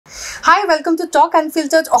Hi, welcome to Talk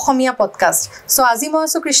Unfiltered Assamese podcast. So, আজি মই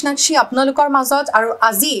আছো Krishnakshi আপোনালোকৰ মাজত আৰু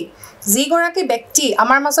আজি যি গৰাকী ব্যক্তি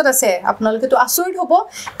আমাৰ মাজত আছে আপোনালোকে তো আচৰিত হ'ব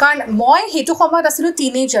কাৰণ মই হেতু সময়ত আছিলো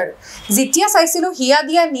টিনেজাৰ যেতিয়া চাইছিলো হিয়া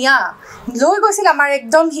দিয়া নিয়া লৈ গৈছিল আমাৰ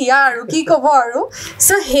একদম হিয়া আৰু কি ক'ব আৰু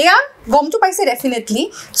সো হেয়া গমটো পাইছে ডেফিনেটলি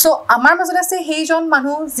সো আমাৰ মাজত আছে হেইজন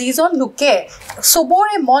মানুহ যিজন লোকে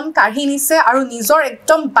সবৰে মন কাঢ়ি নিছে আৰু নিজৰ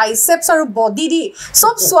একদম বাইসেপস আৰু বডি দি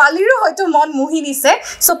সব সোৱালিৰো হয়তো মন মুহি নিছে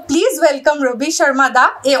so please welcome Ravi Sarma da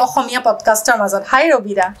এই অসমীয়া পডকাস্টৰ মাজত হাই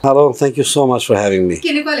ৰবি দা Hello, thank you so much for having me.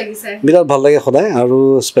 কেনেকুৱা লাগিছে বিৰাট ভাল লাগে সদায় আৰু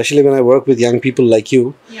especially when I work with young people like you.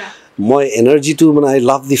 My energy to I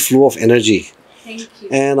love the flow of energy. Thank you.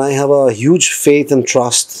 And I have a huge faith and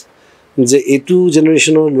trust যে এটু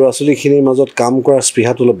জেনাৰেশনৰ ল'ৰা-ছোৱালীখিনিৰ মাজত কাম কৰা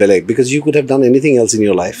স্পৃহাটো অলপ বেলেগ because you could have done anything else in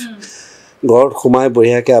your life. ঘৰত সোমাই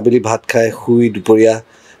বঢ়িয়াকৈ আবেলি ভাত খাই শুই দুপৰীয়া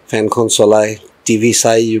ফেনখন চলাই টিভি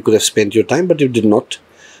চাই you could have spent your time but you did not.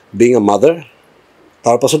 Being a mother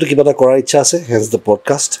তাৰ পাছতো কিবা এটা কৰাৰ ইচ্ছা আছে hence the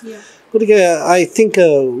podcast. গতিকে I think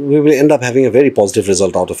we will end up having a very positive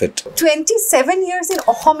result out of it. 27 years in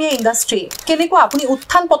Asomiya industry কেনেকুৱা আপুনি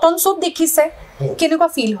উত্থান পতন সব দেখিছে কেনেকুৱা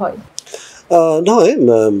ফিল হয় নহয়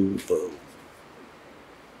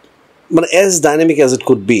as dynamic as it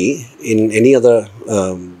could be in any other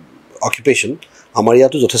occupation আমাৰ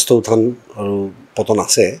ইয়াতো যথেষ্ট উত্থান আৰু পতন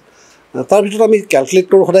আছে তাৰ ভিতৰত আমি ক্যালকুলেট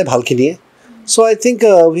কৰোঁ সদায় ভালখিনিয়ে so I think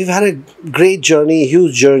we've had a great journey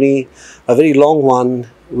huge journey a very long one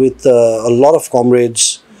with a lot of comrades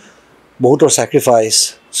বহুতৰ sacrifice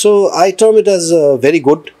so I term it as very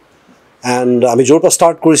good and আমি য'ৰ পৰা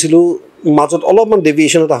start কৰিছিলোঁ মাজত অলপমান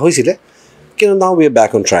deviation এটা হৈছিলে কিন্তু now we are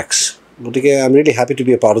back on tracks গতিকে I'm really happy to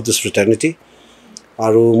be a part of this fraternity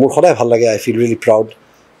আৰু মোৰ সদায় ভাল লাগে I feel really proud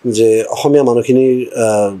যে অসমীয়া মানুহখিনিৰ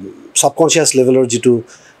subconscious levelৰ যিটো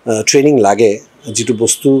ট্ৰেইনিং লাগে যিটো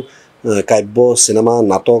বস্তু কাব্য সিনেমা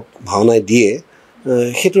নাটক ভাওনাই দিয়ে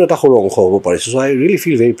হেতুৰ এটা সৰু অংশ হ'ব পাৰিছে so I really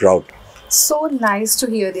feel very proud so nice to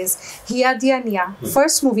hear this হিয়া দিয়া নিয়া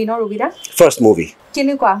first movie no Rubida first movie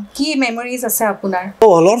কেনেকুৱা কি memories আছে আপোনাৰ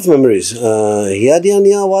oh a lot of memories হিয়া দিয়া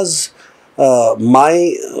নিয়া was my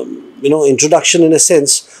introduction in a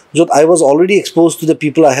sense that I was already exposed to the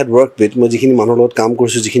people I had worked with মই যিখিনি মানুহৰ লগত কাম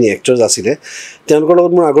কৰিছো যিখিনি এক্টৰ্ছ আছিলে তেওঁলোকৰ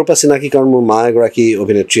লগত মোৰ আগৰ পৰা চিনাকি কাৰণ মোৰ মা এগৰাকী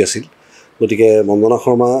অভিনেত্ৰী আছিল গতিকে বন্দনা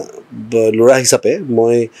শৰ্মা ল'ৰা হিচাপে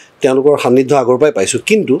মই তেওঁলোকৰ সান্নিধ্য আগৰ পৰাই পাইছো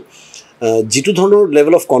কিন্তু যিটো ধৰণৰ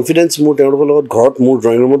লেভেল অফ কনফিডেন্স মোৰ তেওঁলোকৰ লগত ঘৰত মোৰ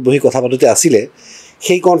ড্ৰয়িং ৰুমত বহি কথা পাতোতে আছিলে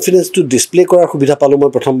সেই কনফিডেন্সটো ডিসপ্লে কৰাৰ সুবিধা পালো মই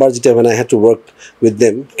প্ৰথমবাৰ যেতিয়া when I had to work with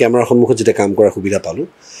them কেমেৰাৰ সন্মুখত যেতিয়া কাম কৰাৰ সুবিধা পালো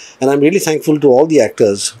and I'm really thankful to all the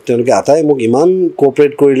actors তেওঁলোকে আটাই মোক ইমান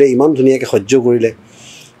কোঅপাৰেট কৰিলে ইমান ধুনীয়াকৈ সহ্য কৰিলে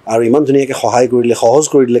আৰু ইমান ধুনীয়াকৈ সহায় কৰিলে সহজ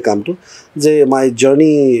কৰি দিলে কামটো যে my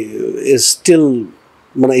journey is still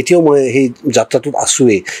এতিয়াও মই সেই যাত্ৰাটোত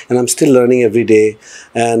আছোৱেই and I'm still learning every day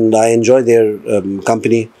and I enjoy their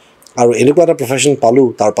company আৰু এনেকুৱা এটা profession পালো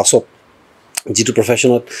তাৰ পাছত যিটো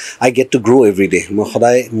professionত I get to grow every day মই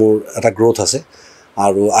সদায় মোৰ এটা growth আছে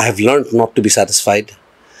আৰু I have learned not to be satisfied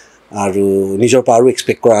আৰু নিজৰ পৰা আৰু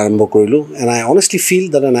এক্সপেক্ট কৰা আৰম্ভ কৰিলো and I honestly feel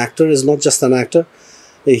that an actor is not just an actor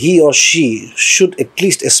he or she should at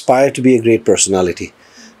least aspire to be a great personality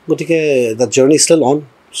গতিকে that journey is still on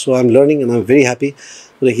so I'm learning and I'm very happy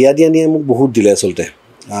হিয়া দিয়া নিয়া মোক বহুত দিলে আসলতে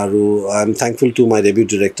আৰু I'm thankful to my debut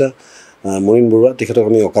director মৰিন Barua তেখেতক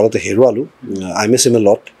আমি অকালতে হেৰুৱালো I miss him a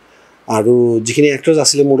lot আৰু যিখিনি এক্টৰ্ছ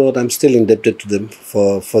আছিলে মোৰ লগত I'm still indebted to them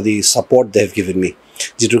for the support they have given me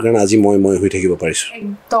যিটোৰ কাৰণে আজি মই হৈ থাকিব পাৰিছো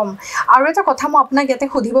একদম আৰু এটা কথা মই আপোনাক ইয়াতে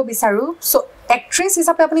সুধিব বিচাৰো সো এক্ট্ৰেছ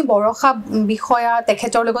হিচাপে আপুনি বৰখা বিষয়া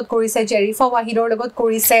তেখেতৰ লগত কৰিছে জেৰিফা ৱাহিদৰ লগত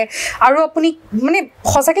কৰিছে আৰু আপুনি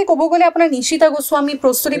সঁচাকৈ ক'ব গ'লে আপোনাৰ নিশিতা গোস্বামী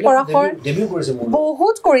প্ৰস্তুতি পৰাশৰ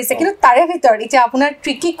বহুত কৰিছে কিন্তু তাৰে ভিতৰত এতিয়া আপোনাৰ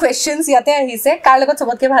ট্ৰিকি কুৱেশ্যনছ ইয়াতে আহিছে কাৰ লগত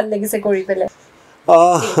চবতকৈ ভাল লাগিছে কৰি পেলাই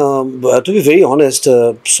to be very honest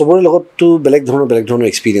সবৰে লগতটো বেলেগ ধৰণৰ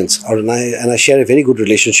এক্সপিৰিয়েঞ্চ আৰু and I share a very good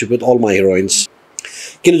relationship with all my heroines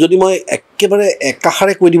কিন্তু যদি মই একেবাৰে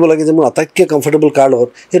একাষাৰে কৈ দিব লাগে যে মোৰ আটাইতকৈ কমফৰ্টেবল কাৰ লগত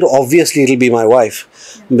সেইটো obviously it will be my wife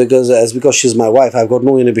because she's my wife I've got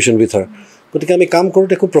no inhibition with her গতিকে আমি কাম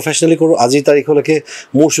কৰোঁতে খুব প্ৰফেশ্যনেলি কৰোঁ আজি তাৰিখলৈকে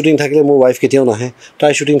মোৰ শ্বুটিং থাকিলে মোৰ ৱাইফ কেতিয়াও নাহে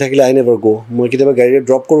তাই শ্বুটিং থাকিলে I never go মই কেতিয়াবা গাড়ীৰে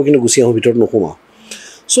ড্ৰপ কৰোঁ কিন্তু গুচি আহোঁ ভিতৰত নোসোমাওঁ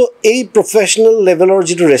so এই প্ৰফেশ্যনেল লেভেলৰ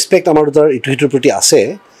যিটো ৰেছপেক্ট আমাৰ দুটাৰ ইটো সিটোৰ প্ৰতি আছে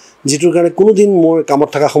যিটোৰ কাৰণে কোনোদিন মোৰ কামত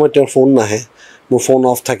থকা সময়ত তেওঁৰ ফোন নাহে মোৰ ফোন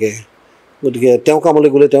অফ থাকে গতিকে তেওঁ কামলৈ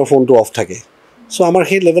গ'লে তেওঁৰ ফোনটো অফ থাকে so আমাৰ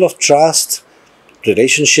সেই level of trust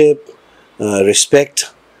relationship respect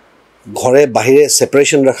ঘৰে বাহিৰে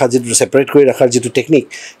সেপাৰেশন ৰাখা যেটো সেপাৰেট কৰি ৰাখাৰ যেটো টেকনিক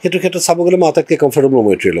হেতু ক্ষেত্ৰত চাব গলে মই আটাইতকৈ কমফৰ্টেবল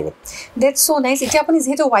মৈত্ৰীৰ লগত দ্যাটস সো নাইস এতিয়া আপুনি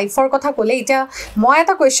যেহেতু ওয়াইফৰ কথা ক'লে এতিয়া মই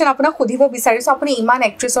এটা কোৱেশ্চন আপোনাক সুধিব বিচাৰিছো আপুনি ইমান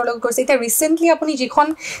এক্ট্ৰেছৰ লগত কৰিছে এতিয়া ৰিসেন্টলি আপুনি যিখন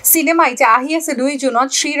সিনেমা এতিয়া আহি আছে 2 জুনত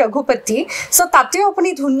শ্ৰী ৰঘুপতি সো তাতেও আপুনি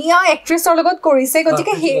ধুনীয়া এক্ট্ৰেছৰ লগত কৰিছে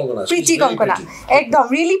গতিকে প্ৰীতি কংকনা একদম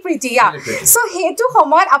ৰিয়েলি প্ৰীতি ইয়া সো হেতু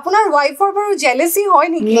সময়ত আপোনাৰ ওয়াইফৰ বাৰু জেলেসি হয়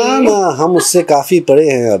নেকি না না हम उससे काफी परे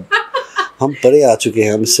हैं अब हम परे आ चुके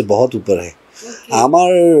हैं हम इससे बहुत ऊपर है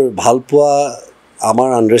आमार भालपुआ आमार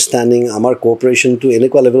अंडरस्टैंडिंग आमार कोऑपरेशन टू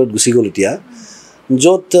एनेकुआ लेवल गुसी गल इतिया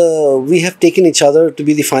जत we have taken each other to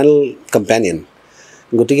be the final companion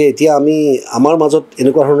गतिके इतिया आमी आमार মাজত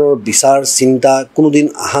एनेकुआ ধৰণৰ বিচাৰ চিন্তা কোনোদিন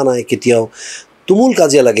আহা নাই কেতিয়াও তুমুল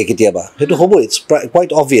কাজিয়া লাগে কেতিয়াবা হেতু হ'ব ইটস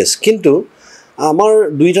কোৱাইট অবভিয়াস কিন্তু আমাৰ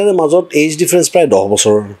দুইটাৰে মাজত এজ ডিফাৰেন্স প্ৰায় 10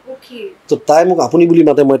 বছৰ তো তাই মোক আপুনি বুলি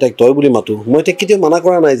মাতে মই তাইক তই বুলি মাতো মই তাইক কেতিয়াও মানা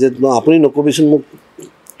কৰা নাই যে আপুনি নকবিচোন মোক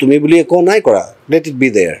তুমি বুলি একো নাই কৰা লেট ইট বি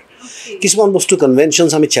देयर কিছুমান বস্তু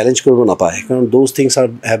কনভেনশনস আমি চ্যালেঞ্জ কৰিব নাপায় কাৰণ those things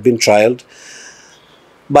have been ট্রায়ালড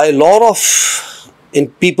by lot of in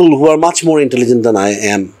people who are much more intelligent than I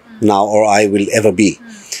am now or I will ever be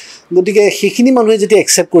গতিকে সেইখিনি মানুহে যেতিয়া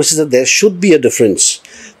একসেপ্ট কৰিছে যে there should be a difference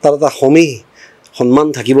তাৰ এটা সম্মান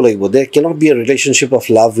থাকিব লাগিব there cannot be a relationship of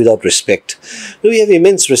love without respect we have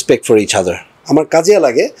immense respect for each other আমাৰ কাজিয়া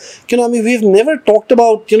লাগে কিন্তু আমি we have never talked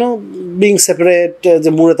about being separate যে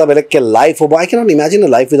মোৰ এটা বেলেগকে লাইফ হ'ব I cannot imagine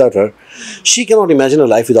a life without her she cannot imagine a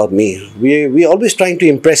life without me we always trying to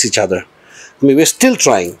impress each other I mean we're still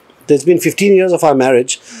trying there's been 15 years of our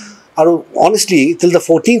marriage আৰু honestly till the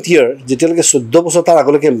 14th year যেতিয়ালৈকে 14 বছৰ তাৰ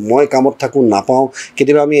আগলৈকে মই কামত থাকো নাপাও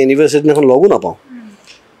কেতিয়াবা আমি এনিভাৰ্সাৰী দিনাখন লগো নাপাও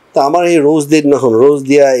তা আমাৰ এই ৰোজ ডে দিনাখন ৰোজ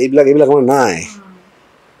দিয়া এইবিলাক আমাৰ নাই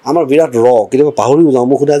আমাৰ বিৰাট কেতিয়াবা পাহৰি যাওঁ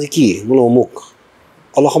মোক সুধা আজি কি বোলো অমুক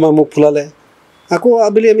অলপ সময় মোক ফুলালে আকৌ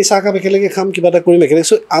আবেলি আমি চাহ কাপ একেলগে খাম কিবা এটা কৰিম একেলগে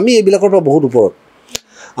সো আমি এইবিলাকৰ পৰা বহুত ওপৰত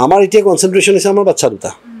আমাৰ এতিয়া কনসেন্ট্ৰেশন আছে আমাৰ বাচ্চা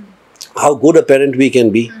দুটা how good a parent we can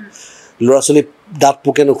be ল'ৰা ছোৱালী দাঁত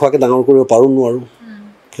পোকে নোখোৱাকে ডাঙৰ কৰিব পাৰো নোৱাৰো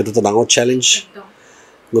সেইটো এটা ডাঙৰ চ্যালেঞ্জ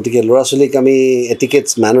গতিকে ল'ৰা ছোৱালীক আমি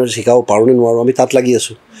এটিকেটস ম্যানাৰ্স শিকাব পাৰো নে নোৱাৰো আমি তাত লাগি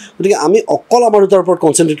আছো গতিকে আমি অকল আমাৰ দুটাৰ ওপৰত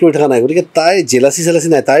কনসেন্ট্ৰেট কৰি থকা নাই গতিকে তাই জেলাসি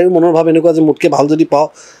নাই তাইৰ মনৰ ভাৱ এনেকুৱা যে মুতকে ভাল যদি পাও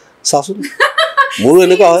চাচোন মোৰো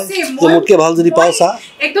এনেকুৱা হয় যে মুতকে ভাল যদি পাও চা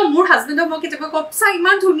একদম মোৰ হাজবেণ্ডক মই কেতিয়াবা কপসা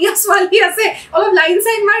ইমান ধুনীয়া ছোৱালী আছে অলপ লাইন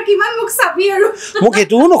সাইন মাৰ কিমান মোক চাবি আৰু মোক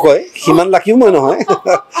এটোও নকয় সিমান লাকিও মই নহয়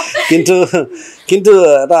কিন্তু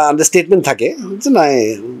এটা আন্ডাৰষ্টেটমেন্ট থাকে যে নাই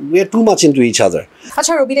we are too much into each other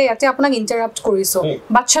আচ্ছা ৰবি দা ইয়াতে আপোনাক ইন্টাৰাপ্ট কৰিছো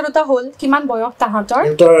বাচ্চা দুটা হ'ল কিমান বয়স তাহাঁতৰ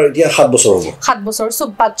এতিয়া 7 বছৰ হ'ব 7 বছৰ সো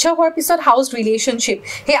বাচ্চা হোৱাৰ পিছত হাউস ৰিলেশনশিপ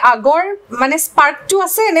হে আগৰ মানে স্পাৰ্কটো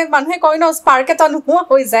আছে নে মানুহে কয় ন স্পাৰ্ক এটা নোহোৱা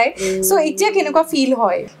হৈ যায় সো এতিয়া কেনেকুৱা ফিল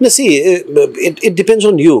হয় no see it depends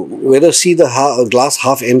on you whether see the glass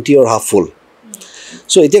half empty or half full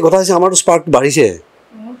so এতিয়া কথা আছে আমাৰটো স্পাৰ্ক বাঢ়িছে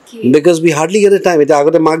because we hardly get a time এটা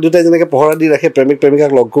আগতে মাক দুটাই যেনেকৈ পহৰা দি ৰাখে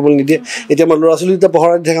প্ৰেমিকাক লগ কৰিবলৈ নিদিয়ে এতিয়া আমাৰ ল'ৰা ছোৱালী দুটা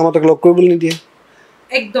পহৰা দি থাকে আমাক লগ কৰিবলৈ নিদিয়ে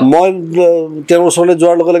একদম মই তেওঁৰ ওচৰলৈ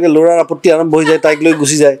যোৱাৰ লগে লগে ল'ৰাৰ আপত্তি আৰম্ভ হৈ যায় তাইক লৈ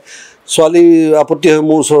গুচি যায় ছোৱালী আপত্তি হৈ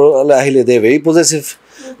মোৰ ওচৰলৈ আহিলে দে ভেৰি পজেচিভ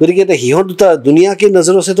গতিকে এটা সিহঁত দুটা দুনিয়াকে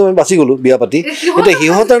নজৰ আছে তো আমি বাচি গলো বিয়া পাতি এটা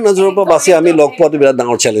সিহঁতৰ নজৰৰ পৰা বাচি আমি লগ পোৱাটো বিৰাট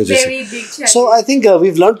ডাঙৰ চ্যালেঞ্জ হৈছে so I think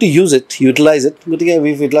we've learned to use it utilize it গতিকে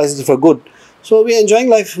we've utilized it for good so we are enjoying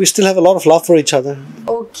life we still have a lot of love for each other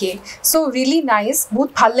okay so really nice বহুত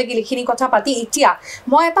ভাল লাগিল এখিনি কথা পাতি এতিয়া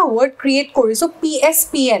মই এটা ওয়ার্ড ক্ৰিয়েট কৰিছো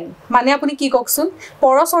PSPN মানে আপুনি কি ককচোন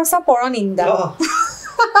পৰচৰ্চা পৰনিন্দা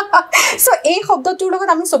সো এই শব্দটোৰ লগত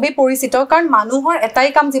আমি সবে পৰিচিত কাৰণ মানুহৰ এটাই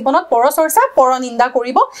কাম জীৱনত পৰচৰ্চা পৰনিন্দা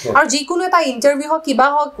কৰিব আৰু যিকোনো এটা ইন্টাৰভিউ হক কিবা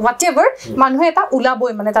হক হোৱাটএভাৰ মানুহে এটা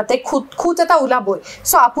উলাবই মানে তাতে খুত এটা উলাবই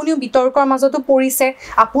সো আপুনিও বিতৰ্কৰ মাজতো পৰিছে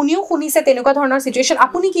আপুনিও শুনিছে তেনেকুৱা ধৰণৰ সিচুৱেচন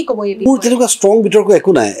আপুনি কি ক'ব এই মোৰ তেনেকুৱা ষ্ট্ৰং বিতৰ্ক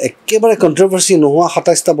একো নাই একেবাৰে কন্ট্ৰভাৰ্সি নোহোৱা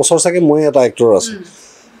 27টা বছৰ চাগে মই এটা এক্টৰ আছো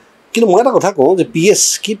কিন্তু মই এটা কথা কওঁ যে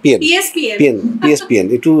PSPN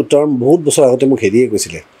এইটো টাৰ্ম বহুত বছৰ আগতে মোক হেৰিয়ে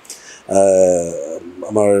কৈছিলে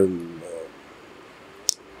আমাৰ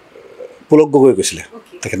পুলক গগৈ কৈছিলে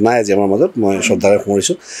তেখেত নাই আজি আমাৰ মাজত মই শ্ৰদ্ধাৰে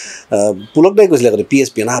শুনিছোঁ পুলক দাই কৈছিলে আগতে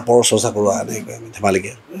PSPN পৰচৰ্চা কৰোৱা এনেকৈ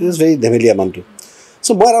ধেমালিকে ইজ ভেৰি ধেমেলীয়া মানুহটো চ'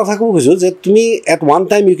 মই এটা কথা ক'ব খুজিছোঁ যে তুমি at one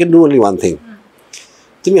time U can do only one thing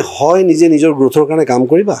তুমি হয় নিজে নিজৰ গ্ৰোথৰ কাৰণে কাম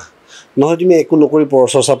কৰিবা নহয় তুমি একো নকৰি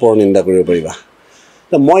পৰচৰ্চা পৰনিন্দা কৰিব পাৰিবা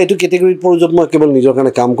মই এইটো কেটেগৰীত পৰোঁ য'ত মই কেৱল নিজৰ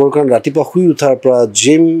কাৰণে কাম কৰোঁ কাৰণ ৰাতিপুৱা শুই উঠাৰ পৰা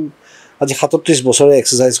জিম আজি 37 বছৰে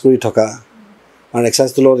এক্সাৰচাইজ কৰি থকা আৰু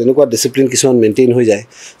এক্সাৰচাইজটোৰ লগত এনেকুৱা ডিচিপ্লিন কিছুমান মেইনটেইন হৈ যায়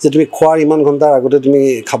যে তুমি খোৱাৰ ইমান ঘণ্টাৰ আগতে তুমি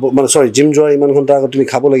খাব মানে জিম যোৱাৰ ইমান ঘণ্টাৰ আগত তুমি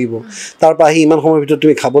খাব লাগিব তাৰ পৰা আহি ইমান সময়ৰ ভিতৰত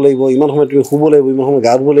তুমি খাব লাগিব ইমান সময় তুমি শুব লাগিব ইমান সময়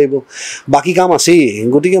গা ধুব লাগিব বাকী কাম আছেই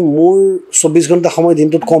গতিকে মোৰ 24 ঘণ্টা সময়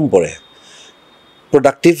দিনটোত কম পৰে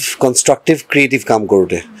প্ৰডাক্টিভ কনষ্ট্ৰাক্টিভ ক্ৰিয়েটিভ কাম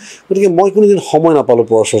কৰোঁতে গতিকে মই কোনোদিন সময় নাপালোঁ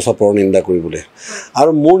পৰ চৰ্চা পৰ নিন্দা কৰিবলৈ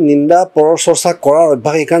আৰু মোৰ নিন্দা পৰ চৰ্চা কৰাৰ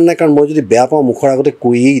অভ্যাস এইকাৰণে নাই কাৰণ মই যদি বেয়া পাওঁ মুখৰ আগতে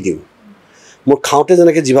কৈয়েই দিওঁ মোৰ খাওঁতে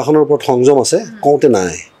যেনেকৈ জিভাখনৰ ওপৰত সংযম আছে কওঁতে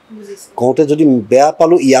নাই কওঁতে যদি বেয়া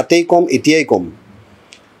পালোঁ ইয়াতেই ক'ম এতিয়াই ক'ম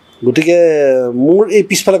গতিকে মোৰ এই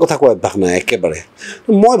পিছফালে কথা কোৱা অভ্যাস নাই একেবাৰে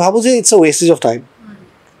মই ভাবোঁ যে it's a wastage of time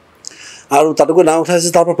আৰু তাতকৈ ডাঙৰ কথা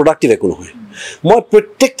হৈছে তাৰ পৰা প্ৰডাক্টিভ একো নহয় মই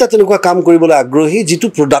প্ৰত্যেকটা তেনেকুৱা কাম কৰিবলৈ আগ্ৰহী যিটো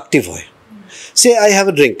প্ৰডাক্টিভ হয় চে আই হেভ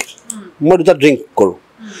এ ড্ৰিংক মই দুটা ড্ৰিংক কৰোঁ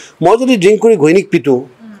মই যদি ড্ৰিংক কৰি ঘৈণীক পিটোঁ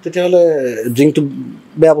তেতিয়াহ'লে ড্ৰিংকটো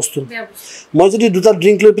বেয়া বস্তু মই যদি দুটা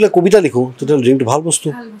ড্ৰিংক লৈ পেলাই কবিতা লিখোঁ তেতিয়াহ'লে ড্ৰিংকটো ভাল বস্তু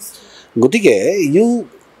গতিকে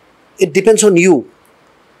it depends on U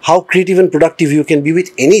how creative and productive U can B with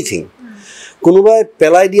anything কোনোবাই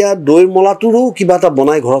পেলাই দিয়া দৈৰ মলাটোৰো কিবা এটা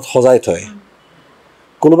বনাই ঘৰত সজাই থয়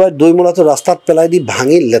কোনোবাই দৈ মলাটো ৰাস্তাত পেলাই দি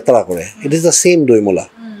ভাঙি লেতেৰা কৰে ইট ইজ দ্য ছেইম দৈ মলা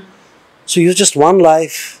চ' U just one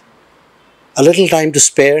life a little time to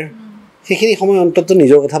spare সেইখিনি সময় অন্ততঃ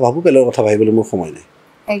নিজৰ কথা ভাবোঁ বেলেগৰ কথা ভাবিবলৈ মোৰ সময় নাই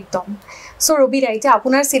একদম চ' ৰবি দা এতিয়া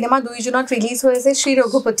আপোনাৰ চিনেমা 2 জুনত ৰিলিজ হৈ আছে শ্ৰী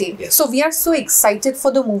ৰঘুপতি চ' we are so' excited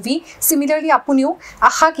for the movie similarly আপুনিও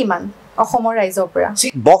আশা কিমান অসমৰ ৰাইজৰ পৰা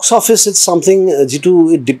বক্স অফিচ ইজ ছামথিং যিটো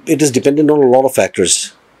it is dependent on lot of factors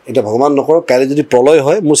এতিয়া ভগৱান নকৰক কাইলৈ যদি প্ৰলয়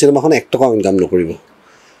হয় মোৰ চিনেমাখন 1 টকাও ইনকাম নকৰিব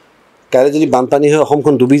কাইলৈ যদি বানপানী হৈ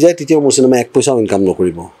অসমখন ডুবি যায় তেতিয়াও মোৰ চিনেমা 1 পইচাও ইনকাম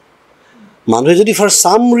নকৰিব মানুহে যদি ফৰ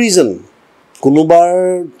ছাম ৰিজন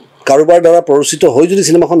কাৰোবাৰ দ্বাৰা প্ৰৰোচিত হৈ যদি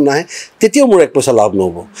চিনেমাখন নাহে তেতিয়াও মোৰ 1 পইচা লাভ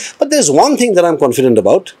নহ'ব বাট দেৰ is one thing that I am confident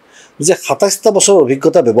about যে 27টা বছৰ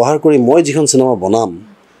অভিজ্ঞতা ব্যৱহাৰ কৰি মই যিখন চিনেমা বনাম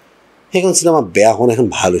সেইখন চিনেমা বেয়া হোৱা নাই এখন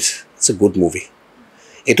ভাল হৈছে ইটছ এ গুড মুভি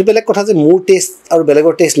এইটো বেলেগ কথা যে মোৰ টেষ্ট আৰু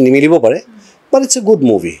বেলেগৰ টেষ্ট নিমিলিব পাৰে বাট ইটছ এ গুড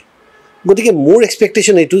মুভি গতিকে মোৰ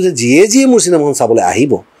এক্সপেক্টেশ্যন এইটো যে যিয়ে মোৰ চিনেমাখন চাবলৈ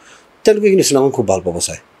আহিব তেওঁলোকে কিন্তু চিনেমাখন খুব ভাল পাব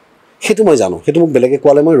চাই সেইটো মই জানো সেইটো মোক বেলেগে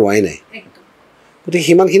কোৱালে মই ৰোৱাই নাই গতিকে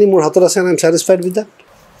সিমানখিনি মোৰ হাতত আছে I am satisfied with that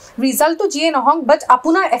ৰিজাল্টটো যিয়ে নহওক বাট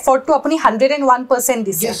আপোনাৰ এফৰ্টটো আপুনি 101%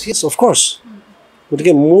 দিছে yes of course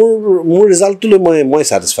গতিকে মোৰ ৰিজাল্টটো লৈ মই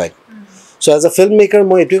satisfied so' as a film maker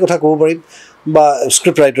মই এইটোৱে কথা ক'ব পাৰিম বা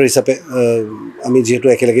স্ক্ৰিপ্ট ৰাইটাৰ হিচাপে আমি যিহেতু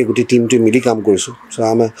একেলগে গোটেই টিমটোৱে মিলি কাম কৰিছোঁ চ'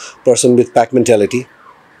 I M a person with pack mentality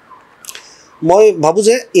মই ভাবোঁ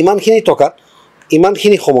যে ইমানখিনি টকাত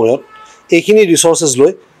ইমানখিনি সময়ত এইখিনি ৰিচৰ্চেছ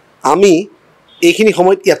লৈ আমি এইখিনি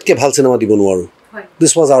সময়ত ইয়াতকৈ ভাল চিনেমা দিব নোৱাৰোঁ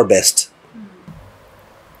দিছ ৱাজ আৱাৰ বেষ্ট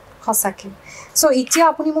সঁচাকৈ চ' এতিয়া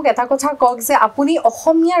আপুনি মোক এটা কথা কওক যে আপুনি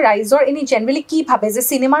অসমীয়া ৰাইজৰ এনে জেনেৰেলি কি ভাবে যে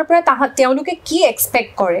চিনেমাৰ পৰা তেওঁলোকে কি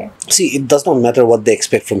এক্সপেক্ট কৰে C it does not matter what De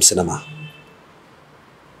expect from cinema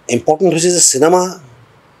important হৈছে যে চিনেমা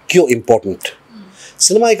কিয় ইম্পৰ্টেণ্ট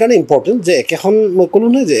চিনেমা এইকাৰণে ইম্পৰ্টেণ্ট যে একেখন মই ক'লোঁ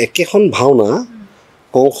নহয় যে একেখন ভাওনা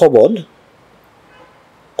কংসবধ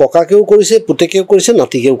ককাকেও কৰিছে পুতেকেও কৰিছে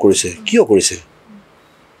নাতিকেও কৰিছে কিয় কৰিছে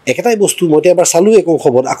একেটাই বস্তু মই এতিয়া এবাৰ চালোঁ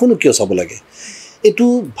কংসবধ আকৌনো কিয় চাব লাগে এইটো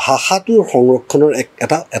ভাষাটোৰ সংৰক্ষণৰ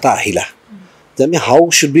এটা আহিলা যে আমি হাউ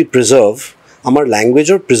শুড বি প্ৰিজাৰ্ভ আমাৰ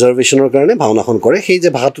লেংগুৱেজৰ প্ৰিজাৰ্ভেশ্যনৰ কাৰণে ভাওনাখন কৰে সেই যে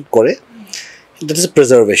ভাষাটোত কৰে দেট ইজ এ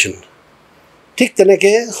প্ৰিজাৰ্ভেশ্যন ঠিক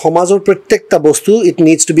তেনেকৈ সমাজৰ প্ৰত্যেকটা বস্তু it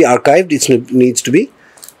needs two B আৰ্কাইভড it's needs two B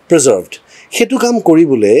প্ৰিজাৰ্ভড সেইটো কাম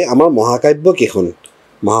কৰিবলৈ আমাৰ মহাকাব্য কেইখন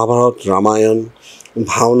মহাভাৰত ৰামায়ণ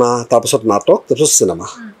ভাওনা তাৰপিছত নাটক তাৰপিছত চিনেমা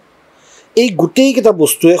এই গোটেইকেইটা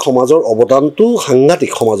বস্তুৱে সমাজৰ অৱদানটো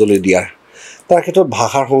সাংঘাতিক সমাজলৈ দিয়াৰ তাৰ ক্ষেত্ৰত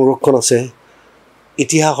ভাষাৰ সংৰক্ষণ আছে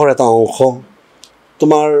ইতিহাসৰ এটা অংশ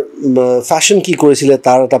তোমাৰ ফেশ্বন কি কৰিছিলে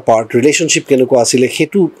তাৰ এটা পাৰ্ট ৰিলেশ্যনশ্বিপ কেনেকুৱা আছিলে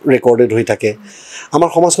সেইটো ৰেকৰ্ডেড হৈ থাকে আমাৰ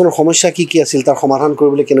সমাজখনৰ সমস্যা কি আছিল তাৰ সমাধান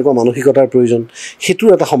কৰিবলৈ কেনেকুৱা মানসিকতাৰ প্ৰয়োজন সেইটোৰ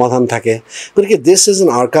এটা সমাধান থাকে গতিকে this is an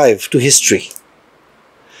archive two history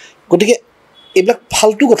গতিকে এইবিলাক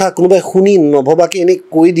ফাল্টু কথা কোনোবাই শুনি নভবাকৈ এনেই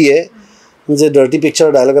কৈ দিয়ে যে ডাৰ্টি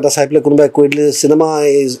পিকচাৰৰ ডায়লগ এটা চাই পেলাই কোনোবাই কৈ দিলে চিনেমা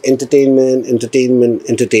ইজ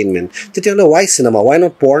এণ্টাৰটেইনমেণ্ট তেতিয়াহ'লে ৱাই চিনেমা ৱাই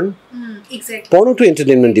নট পৰ্ণ পৰ্ণটো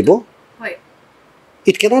এণ্টাৰটেইনমেণ্ট দিব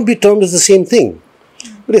it cannot B টাৰ্মড as the same thing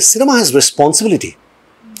গতিকে cinema has responsibility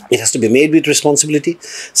it has to be made with responsibility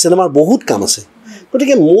চিনেমাৰ বহুত কাম আছে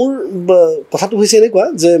গতিকে মোৰ কথাটো হৈছে এনেকুৱা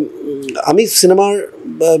যে আমি চিনেমাৰ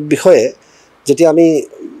বিষয়ে যেতিয়া আমি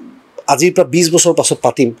আজিৰ পৰা 20 বছৰ পাছত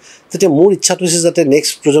পাতিম তেতিয়া মোৰ ইচ্ছাটো হৈছে যাতে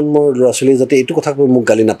নেক্সট প্ৰজন্মৰ ল'ৰা ছোৱালী যাতে এইটো কথা কৈ মোক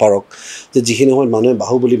গালি নাপাৰক যে যিখিনি সময়ত মানুহে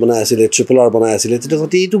বাহুবলী বনাই আছিলে ট্ৰিপল আৰ বনাই আছিলে তেতিয়া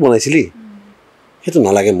তহঁতি এইটো বনাইছিলি সেইটো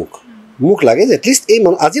নালাগে মোক লাগে যে এটলিষ্ট এই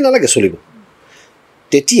আজি নালাগে চলিব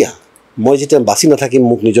তেতিয়া মই যেতিয়া বাচি নাথাকিম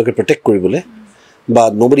মোক নিজকে প্ৰটেক্ট কৰিবলৈ বা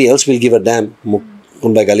nobody else will give a dam মোক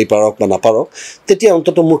কোনোবাই গালি পাৰক বা নাপাৰক তেতিয়া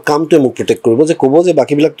অন্ততঃ মোৰ কামটোৱে মোক প্ৰটেক্ট কৰিব যে ক'ব যে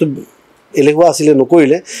বাকীবিলাকতো এলেহুৱা আছিলে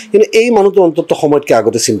নকৰিলে কিন্তু এই মানুহটো অন্ততঃ সময়তকৈ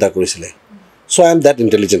আগতে চিন্তা কৰিছিলে So I am that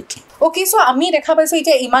intelligent. Okay, so আমি দেখা পাইছো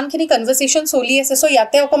এতিয়া ইমানখিনি কনভাৰসেশ্যন চলি আছে সো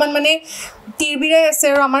ইয়াতে অকমান মানে তিৰবিৰাই আছে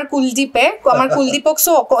আৰু আমাৰ কুলদীপক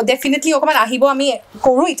সো ডেফিনেটলি অকমান আহিব আমি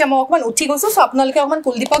কৰো এতিয়া মই অকমান উঠি গৈছো সো আপোনালোকে অকমান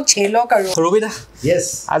কুলদীপক ঝেলক আৰু ৰবিদা Yes.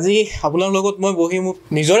 আজি আপোনাৰ লগত মই বহি মোক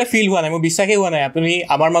নিজৰে ফিল হোৱা নাই মই বিশ্বাসেই হোৱা নাই আপুনি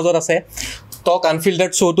আমাৰ মাজত আছে টক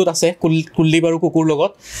আনফিল্টাৰ্ড শ্ব'টোত আছে কুলদীপ আৰু কুকুৰ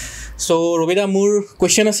লগত সো ৰবিদা মোৰ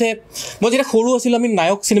কোৱেশ্চন আছে মই যেতিয়া সৰু আছিলোঁ আমি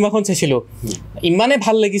নায়ক চিনেমাখন চাইছিলোঁ ইমানে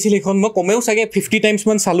ভাল লাগিছিল সেইখন মই কমেও চাগে 50 টাইমছ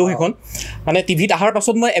মান চালোঁ সেইখন মানে টিভিত অহাৰ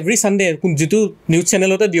পাছত মই এভৰি ছানডে যিটো নিউজ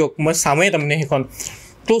চেনেলতে দিয়ক মই চামেই তাৰমানে সেইখন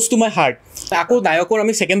ক্লোজ টু মাই হাৰ্ট আকৌ নায়কৰ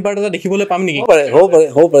আমি ছেকেণ্ড পাৰ্ট এটা দেখিবলৈ পাম নেকি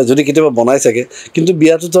হ'ব পাৰে যদি কেতিয়াবা বনাই চাগে কিন্তু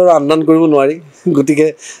বিয়াটোতো আৰু আন্দান কৰিব নোৱাৰি গতিকে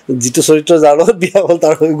যিটো চৰিত্ৰ যাৰ লগত বিয়া হ'ল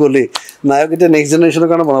তাৰ হৈ গ'লেই নায়ক এতিয়া নেক্সট জেনেৰেশ্যনৰ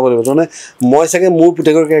কাৰণে বনাব লাগিব তাৰমানে মই চাগে মোৰ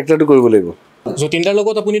পুতেকৰ কেৰেক্টাৰটো কৰিব লাগিব যতীন্দাৰ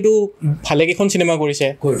লগত আপুনিতো ভালেকেইখন চিনেমা কৰিছে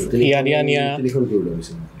ইয়া দিয়া নিয়া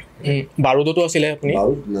বাৰুদতো আছিলে আপুনি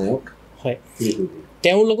নায়ক হয়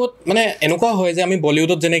তেওঁৰ লগত মানে এনেকুৱা হয় যে আমি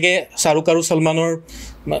বলিউডত যেনেকৈ শ্বাহৰুখ আৰু সলমানৰ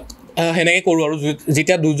সেনেকৈ কৰোঁ আৰু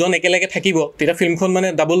যেতিয়া দুজন একেলগে থাকিব তেতিয়া ফিল্মখন মানে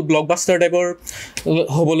ডাবল ব্লকবাষ্টাৰ টাইপৰ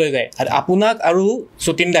হ'বলৈ যায় আৰু আপোনাক আৰু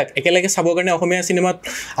যতীন্দাক একেলগে চাবৰ কাৰণে অসমীয়া চিনেমাত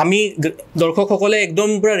আমি দৰ্শকসকলে একদম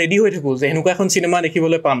পূৰা ৰেডি হৈ থাকোঁ যে এনেকুৱা এখন চিনেমা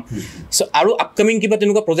দেখিবলৈ পাম চ' আৰু আপকামিং কিবা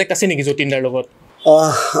তেনেকুৱা প্ৰজেক্ট আছে নেকি যতীন্দাৰ লগত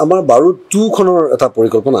আমাৰ বাৰুদ 2 খনৰ এটা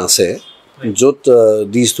পৰিকল্পনা আছে য'ত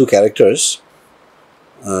দিজ টু কেৰেক্টাৰ্ছ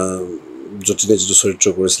যতীনে যিটো চৰিত্ৰ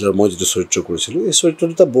কৰিছিল আৰু মই যিটো চৰিত্ৰ কৰিছিলোঁ এই চৰিত্ৰ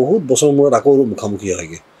দুটা বহুত বছৰ মূৰত আকৌ মুখামুখি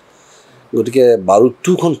হয়গৈ গতিকে বাৰুদ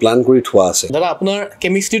 2 খন প্লান কৰি থোৱা আছে দাদা আপোনাৰ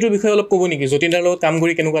কেমিষ্ট্ৰিটোৰ বিষয়ে অলপ ক'ব নেকি যতীন্দাৰ লগত কাম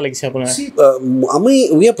কৰি কেনেকুৱা লাগিছে আপোনাৰ আমি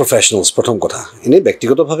উই আৰ প্ৰফেশ্যনেলছ প্ৰথম কথা এনেই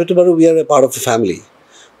ব্যক্তিগতভাৱেতো বাৰু we are A part of a family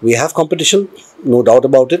we have competition no' doubt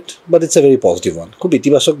about it but it's a very positive one খুব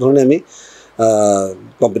ইতিবাচক ধৰণে আমি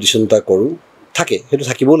কম্পিটিশ্যন এটা কৰোঁ থাকে সেইটো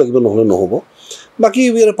থাকিবও লাগিব নহ'লে নহ'ব বাকী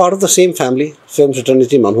we are A part of the same family same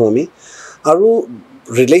ফ্ৰেটাৰ্নিটি মানুহ আমি আৰু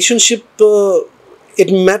ৰিলেশ্যনশ্বিপ ইট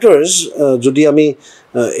মেটাৰ্ছ যদি আমি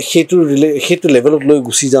সেইটো লেভেলত লৈ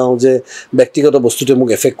গুচি যাওঁ যে ব্যক্তিগত বস্তুটোৱে মোক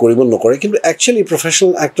এফেক্ট কৰিব নকৰে কিন্তু একচুৱেলি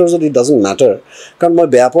প্ৰফেশ্যনেল এক্টৰ যদি ইট ডাজন্ট মেটাৰ কাৰণ মই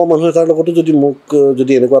বেয়া পোৱা মানুহ এটাৰ লগতো যদি মোক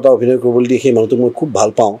যদি এনেকুৱা এটা অভিনয় কৰিবলৈ দিয়ে সেই মানুহটোক মই খুব ভাল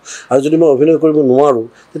পাওঁ আৰু যদি মই অভিনয় কৰিব নোৱাৰোঁ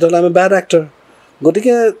তেতিয়াহ'লে আমি বেড এক্টৰ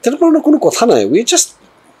গতিকে তেনেকুৱা ধৰণৰ কোনো কথা নাই উই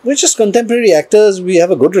just contemporary actors we have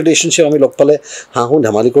a good relationship আমি লগ পালে হাঁহো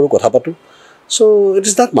ধেমালি কৰোঁ কথা পাতোঁ চ' ইট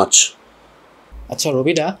ইজ দ্যাট মাছ আচ্ছা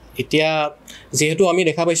ৰবিদা এতিয়া যিহেতু আমি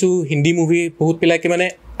দেখা পাইছোঁ হিন্দী মুভি বহুতবিলাকে মানে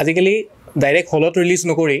আজিকালি ডাইৰেক্ট হলত ৰিলিজ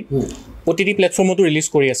নকৰি OTT প্লেটফৰ্মতো ৰিলিজ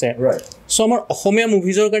কৰি আছে চ' আমাৰ অসমীয়া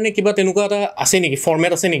মুভিজৰ কাৰণে কিবা তেনেকুৱা এটা আছে নেকি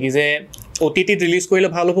ফৰ্মেট আছে নেকি যে OTTত ৰিলিজ কৰিলে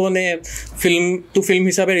ভাল হ'ব নে ফিল্ম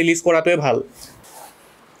হিচাপে ৰিলিজ কৰাটোৱে ভাল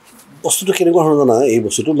বস্তুটো কেনেকুৱা ধৰণৰ জানা এই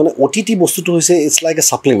বস্তুটো মানে OTT বস্তুটো হৈছে ইটছ লাইক এ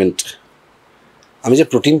ছাপ্লিমেণ্ট আমি যে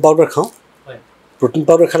প্ৰটিন পাউডাৰ খাওঁ প্ৰটিন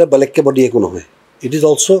পাউডাৰ খালে বেলেগকৈ বডি একো নহয় it is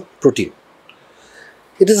also' protein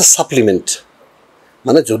it is a supplement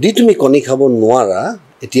মানে যদি তুমি কণী খাব নোৱাৰা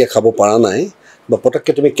এতিয়া খাব পৰা নাই বা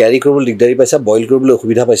পটককৈ তুমি কেৰি কৰিবলৈ দিগদাৰী পাইছা বইল কৰিবলৈ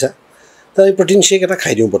অসুবিধা পাইছা তাৰ এই প্ৰটিন শ্বেক এটা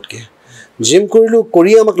খাই দিওঁ পটকৈ জিম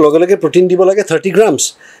কৰি আমাক লগে লগে প্ৰটিন দিব লাগে 30 গ্ৰামছ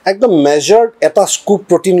একদম মেজাৰ্ড এটা স্কুপ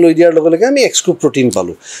প্ৰটিন লৈ দিয়াৰ লগে লগে আমি 1 স্কুপ প্ৰটিন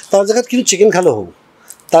পালোঁ তাৰ জেগাত কিন্তু চিকেন খালেও হ'ব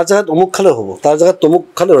তাৰ জেগাত অমুক খালেও হ'ব তাৰ জেগাত তমুক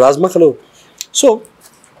খালেও ৰাজমাহ খালেও চ'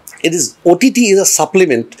 it is OTT is a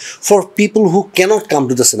supplement for people who cannot come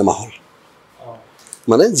to the cinema hall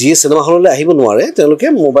মানে যিয়ে চিনেমা হললৈ আহিব নোৱাৰে তেওঁলোকে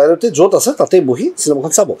মোবাইলতে য'ত আছে তাতে বহি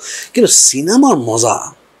চিনেমাখন চাব কিন্তু চিনেমাৰ মজা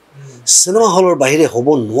চিনেমা হলৰ বাহিৰে হ'ব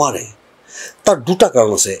নোৱাৰে তাৰ দুটা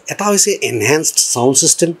কাৰণ আছে এটা হৈছে এনহেন্সড চাউণ্ড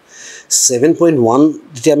ছিষ্টেম 7.1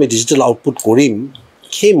 যেতিয়া আমি ডিজিটেল আউটপুট কৰিম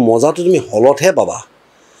সেই মজাটো তুমি হলতহে পাবা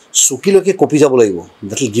চকীলৈকে কপি যাব লাগিব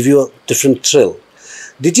দেট উইল গিভ ইউ আ ডিফাৰেণ্ট থ্ৰিল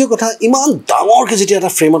দ্বিতীয় কথা ইমান ডাঙৰকৈ যেতিয়া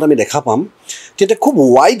এটা ফ্ৰেমত আমি দেখা পাম তেতিয়া খুব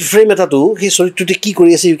ৱাইড ফ্ৰেম এটাটো সেই চৰিত্ৰটোৱে কি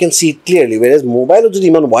কৰি আছে U can C it clearly ৱেৰাজ মোবাইলত যদি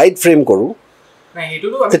ইমান ৱাইড ফ্ৰেম কৰোঁ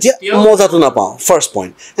তেতিয়া মজাটো নাপাওঁ first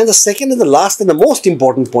point and the second and the last and the most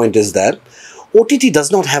important point is that OTT does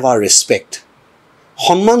not have R respect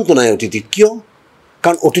সন্মানটো নাই OTT কিয়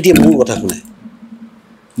কাৰণ OTT মোৰ কথা শুনে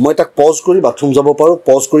মই তাক পজ কৰি বাথৰুম যাব পাৰোঁ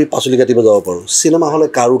পজ কৰি পাচলি কাটিব যাব পাৰোঁ চিনেমা হ'লে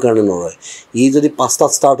কাৰো কাৰণে নৰয় ই যদি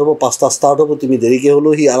 5টাত ষ্টাৰ্ট হ'ব তুমি দেৰিকৈ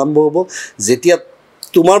হ'লেও সি আৰম্ভ হ'ব যেতিয়া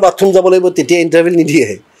তোমাৰ বাথৰুম যাব লাগিব তেতিয়া ইণ্টাৰভেল নিদিয়ে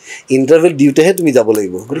ইণ্টাৰভেল দিওঁতেহে তুমি যাব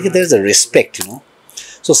লাগিব গতিকে দেৰ is a respect you know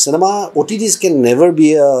so' cinema OTTs can never B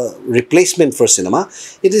A replacement for cinema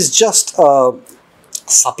it is just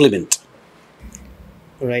supplement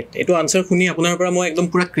right এইটো আনচাৰ শুনি আপোনাৰ পৰা মই একদম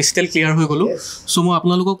পুৰা ক্ৰিষ্টেল ক্লিয়াৰ হৈ গ'লোঁ চ' মই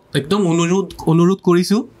আপোনালোকক একদম অনুৰোধ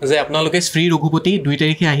কৰিছোঁ যে আপোনালোকে শ্ৰী ৰঘুপতি 2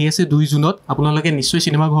 তাৰিখে আহি আছে 2 জুনত আপোনালোকে নিশ্চয়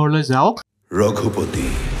চিনেমা ঘৰলৈ যাওক ৰঘুপতি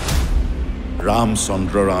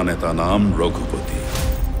ৰামচন্দ্ৰৰ আন এটা নাম ৰঘুপতি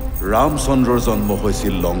ৰামচন্দ্ৰৰ জন্ম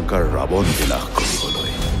হৈছিল লংকাৰ ৰাৱণ বিনাশ কৰিবলৈ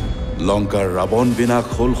লংকাৰ ৰাৱণ বিনাশ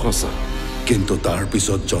হ'ল সঁচা কিন্তু তাৰ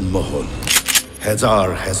পিছত জন্ম হ'ল হেজাৰ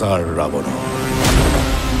হেজাৰ ৰাৱণ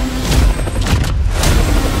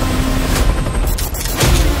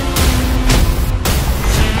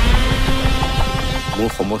মোৰ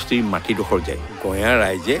সমষ্টিৰ মাটিডোখৰ যায় গঞা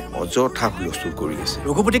ৰাইজে অযথা হুলস্থুল কৰি আছে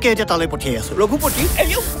ৰঘুপতিকে এতিয়া তালৈ পঠিয়াই আছো ৰঘুপতি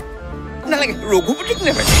নালাগে ৰঘুপতিক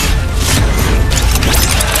নালাগে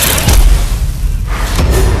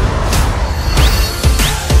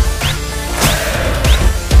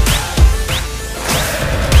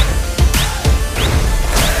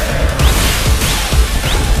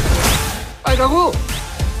ৰঘু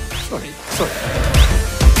চৰি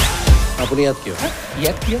আপুনি ইয়াত কিয়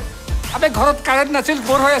ইয়াত কিয় আবে ঘৰত কাৰেণ্ট নাছিল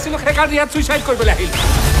বৰ হৈ আছিল সেইকাৰণে ইয়াত চুইচাইড কৰিবলৈ আহিল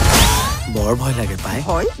বৰ ভয় লাগে পাই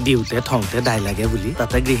দিওঁতে থওঁতে দাই লাগে বুলি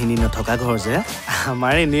তাতে গৃহিণী নথকা ঘৰ যে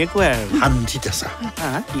আমাৰ এনেকুৱাই আৰু শান্তিত আছা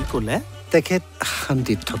কি ক'লে তেখেত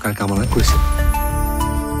শান্তিত থকাৰ কামনা কৰিছিল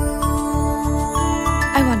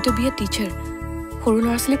I want to be a teacher. সৰু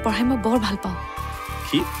ল'ৰা ছোৱালীক পঢ়াই মই বৰ ভাল পাওঁ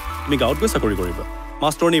কি তুমি গাঁৱত গৈ চাকৰি কৰিবা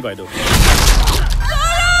মাষ্টৰনী বাইদেউ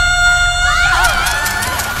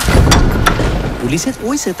পুলিচে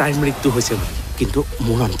কৈছে তাইৰ মৃত্যু হৈছে বুলি কিন্তু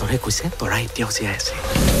মোৰ অন্তৰে কৈছে তৰা এতিয়াও জীয়াই আছে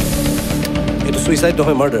এইটো ছুইচাইড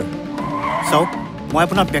নহয় মাৰ্ডাৰ চাওক মই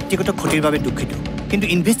আপোনাৰ ব্যক্তিগত ক্ষতিৰ বাবে দুখিত কিন্তু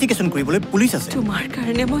ইনভেষ্টিগেশ্যন কৰিবলৈ পুলিচ আছে তোমাৰ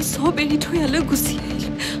কাৰণে মই সব এৰি থৈ ইয়ালৈ গুচি আহিল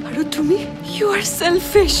আৰু তুমি U R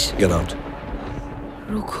shellfish get out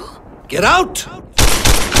Raghu get out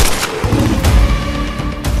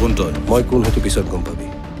কোন তই মই কোন সেইটো পিছত গম পাবি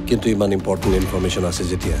কিন্তু ইমান ইম্পৰ্টেণ্ট ইনফৰমেশ্যন আছে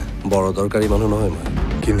যেতিয়া বৰ দৰকাৰী মানুহ নহয় মই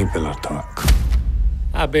কিনি পেলাৰ থাক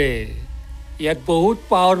আবে ইয়াত বহুত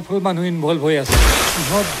পাৱাৰফুল মানুহ ইনভলভ হৈ আছে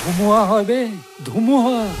সিহঁত ধুমুহা হয় বে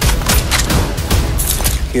ধুমুহা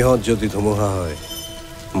সিহঁত যদি ধুমুহা হয়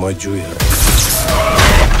মই জুই হয়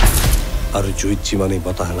আৰু জুইত যিমানেই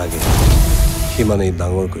বতাহ লাগে সিমানেই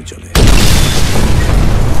ডাঙৰকৈ জ্বলে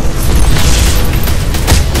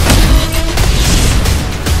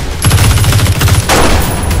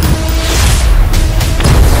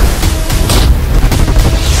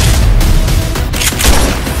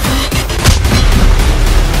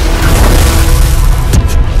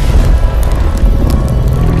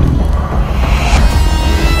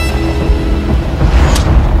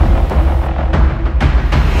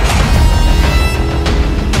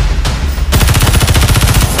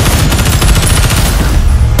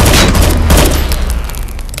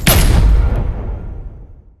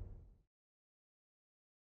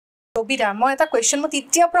ৰবিদা মই এটা কুৱেশ্যন মই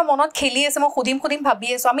তেতিয়াৰ পৰা মনত খেলি আছে মই সুধিম ভাবি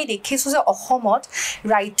আছোঁ আমি দেখিছোঁ যে অসমত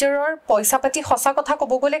ৰাইটাৰৰ পইচা পাতি সঁচা কথা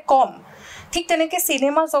ক'ব গ'লে কম ঠিক তেনেকৈ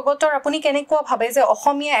চিনেমা জগতৰ আপুনি কেনেকুৱা ভাবে যে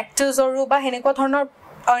অসমীয়া এক্টাৰ্ছৰো বা সেনেকুৱা ধৰণৰ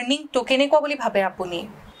আৰ্নিংটো কেনেকুৱা বুলি ভাবে আপুনি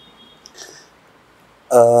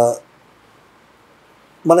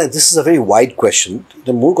মানে this is a very wide question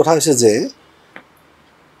এতিয়া মোৰ কথা হৈছে যে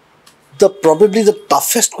probably the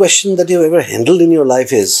toughest question that you've ever handled in your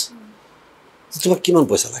life is তোমাক কিমান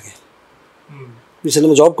পইচা লাগে তুমি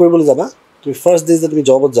চিনেমা জব কৰিবলৈ যাবা তুমি ফাৰ্ষ্ট ডে যে তুমি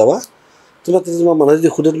জবত যাবা তোমাক তোমাৰ মানুহে যদি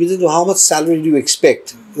সোধে তুমি যে how much salary do U expect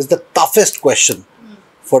is the toughest question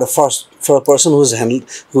for আ পাৰ্চন হুজ হেণ্ডেল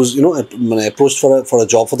হুজ ইউ ন' মানে এপ্ৰ'চ ফৰ আ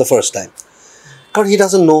job for the first time কাৰণ হি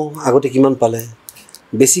ডাজন্ট ন' আগতে কিমান পালে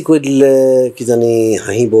বেছি কৈ দিলে কিজানি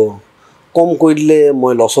হাঁহিব কম কৈ দিলে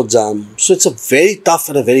মই লছত যাম চ' it's a very tough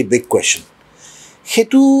and A very big question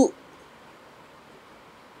সেইটো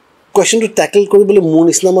কুৱেশ্যনটো টেকল কৰিবলৈ মোৰ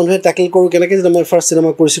নিচিনা মানুহে টেকল কৰোঁ কেনেকৈ যেতিয়া মই ফাৰ্ষ্ট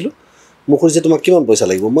চিনেমা কৰিছিলোঁ মোক সুধিছে তোমাক কিমান পইচা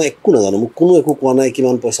লাগিব মই একো নাজানো মোক কোনো একো কোৱা নাই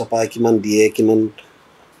কিমান পইচা পায় কিমান দিয়ে কিমান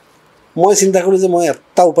মই চিন্তা কৰোঁ যে মই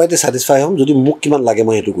এটা উপায়তে ছেটিছফাই হ'ম যদি মোক কিমান লাগে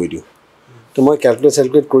মই সেইটো কৈ দিওঁ তো মই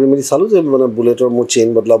কেলকুলেট কৰি মেলি চালোঁ যে মানে বুলেটৰ মোৰ চেইন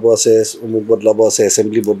বদলাব আছে মোক বদলাব আছে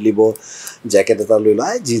এছেম্বলি বদলিব জেকেট এটা লৈ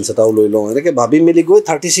লওঁ জিন্স এটাও লৈ লওঁ এনেকৈ ভাবি মেলি গৈ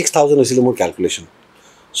 36,000 হৈছিলে মোৰ calculation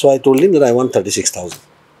so' I told him that I want 36,000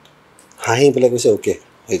 হাঁহি পেলাই কৈছে অ'কে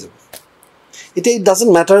হৈ যাব এতিয়া ইট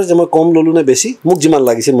ডাজণ্ট মেটাৰ যে মই কম ল'লোঁ নে বেছি মোক যিমান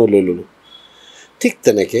লাগিছে মই লৈ ল'লোঁ ঠিক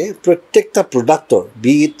তেনেকৈ প্ৰত্যেকটা প্ৰডাক্টৰ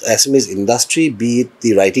B it Assamese industry B it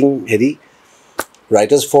the writing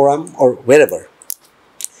writers forum or ৱেৰ ever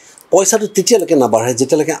পইচাটো তেতিয়ালৈকে নাবাঢ়ে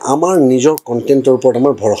যেতিয়ালৈকে আমাৰ নিজৰ কণ্টেণ্টৰ ওপৰত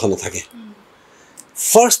আমাৰ ভৰসা নাথাকে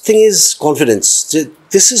ফাৰ্ষ্ট থিং ইজ কনফিডেঞ্চ যে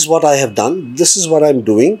this is what I have done this is what I am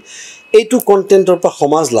doing এইটো কণ্টেণ্টৰ পৰা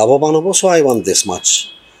সমাজ লাভৱান হ'ব চ' আই ৱান্ট দিছ মাছ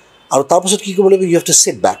আৰু তাৰপাছত কি কৰিব লাগিব U have to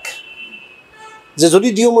seat back যে যদি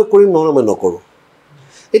দিওঁ মই কৰিম নহ'লে মই নকৰোঁ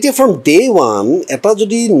এতিয়া ফ্ৰম ডে ওৱান এটা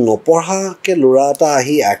যদি নপঢ়াকৈ ল'ৰা এটা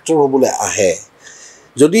আহি এক্টৰ হ'বলৈ আহে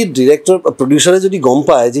যদি ডিৰেক্টৰ প্ৰডিউচাৰে যদি গম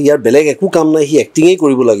পায় যে ইয়াৰ বেলেগ একো কাম নাই সি এক্টিঙেই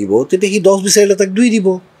কৰিব লাগিব তেতিয়া সি 10 বিচাৰিলে তাক 2 দিব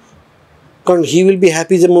কাৰণ হি উইল বি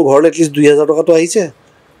হেপী যে মোৰ ঘৰলৈ এটলিষ্ট 2,000 টকাটো আহিছে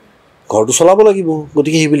ঘৰটো চলাব লাগিব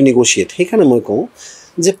গতিকে হি উইল নেগোচিয়েট সেইকাৰণে মই কওঁ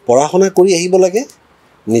যে পঢ়া শুনা কৰি আহিব লাগে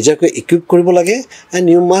নিজকে ইকুইপ কৰিব লাগে and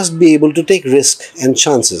U must be able to take risk and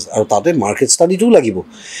চান্সেছ আৰু তাতে মাৰ্কেট ষ্টাডিটোও লাগিব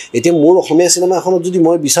এতিয়া মোৰ অসমীয়া চিনেমা এখনত যদি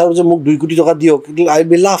মই বিচাৰোঁ যে মোক 2 কোটি টকা দিয়ক আই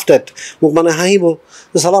বি লাফড এট মোক মানে হাঁহিব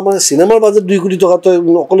চালা মানে চিনেমাৰ বাজেট 2 কোটি টকা তই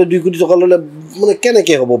অকলে 2 কোটি টকা ল'লে মানে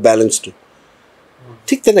কেনেকৈ হ'ব বেলেঞ্চটো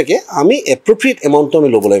ঠিক তেনেকৈ আমি এপ্ৰপ্ৰিয়েট এমাউণ্টটো আমি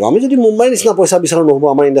ল'ব লাগিব আমি যদি মুম্বাইৰ নিচিনা পইচা বিচাৰোঁ নহ'ব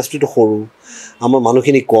আমাৰ ইণ্ডাষ্ট্ৰিটো সৰু আমাৰ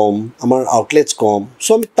মানুহখিনি কম আমাৰ আউটলেটছ কম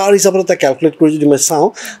চ' আমি তাৰ হিচাপত এটা কেলকুলেট কৰি যদি মই চাওঁ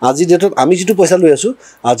আজিৰ ডেটত আমি যিটো পইচা লৈ আছোঁ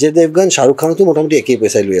অজয় দেৱগান শ্বাহৰুখ খানতো মোটামুটি একেই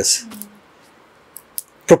পইচাই লৈ আছে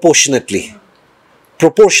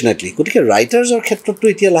প্ৰপৰ্চনেটলি গতিকে ৰাইটাৰ্ছৰ ক্ষেত্ৰততো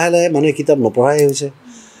এতিয়া লাহে লাহে মানুহে কিতাপ নপঢ়াই হৈছে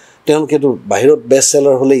তেওঁলোকেতো বাহিৰত বেষ্ট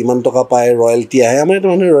চেলাৰ হ'লে ইমান টকা পায় ৰয়েলটি আহে আমাৰ এইটো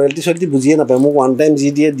মানুহে ৰয়েলটি বুজিয়ে নাপায় মোক ওৱান টাইম যি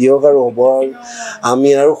দিয়ে দিয়ক আৰু হ'ব আৰু আমি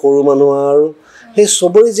আৰু সৰু মানুহ আৰু সেই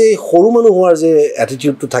চবৰে যে সৰু মানুহ হোৱাৰ যে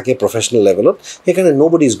এটিটিউডটো থাকে প্ৰফেচনেল লেভেলত সেইকাৰণে নো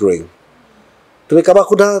বডি ইজ গ্ৰয়িং তুমি কাৰোবাক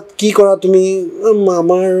সোধা কি কৰা তুমি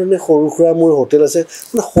আমাৰ সৰু সুৰা মোৰ হোটেল আছে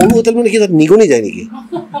মানে সৰু হোটেল মানে কি তাত নিগনি যায় নেকি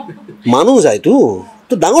মানুহ যায়তো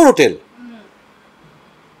তো ডাঙৰ হোটেল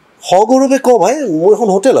সগৌৰৱে ক ভাই মোৰ এখন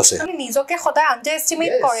হোটেল আছে নিজকে সদায়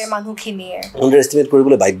আণ্ডাৰএষ্টিমেট কৰে মানুহখিনিয়ে আণ্ডাৰএষ্টিমেট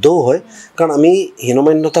কৰিবলৈ বাধ্যও হয় কাৰণ আমি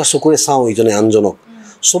হীনমান্যতাৰ চকুৰে চাওঁ ইজনে আনজনক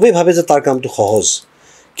চবেই ভাবে যে তাৰ কামটো সহজ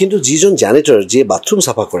কিন্তু যিজন জেনেটৰ যিয়ে বাথৰুম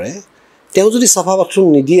চাফা কৰে তেওঁ যদি চাফা বাথৰুম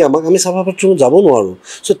নিদিয়ে আমাক আমি চাফা বাথৰুমত যাব নোৱাৰোঁ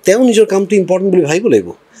চ' তেওঁ নিজৰ কামটো ইম্পৰ্টেণ্ট বুলি ভাবিব লাগিব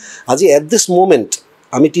আজি এট দিছ মুমেণ্ট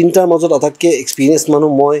আমি তিনিটাৰ মাজত আটাইতকৈ এক্সপিৰিয়েঞ্চ মানুহ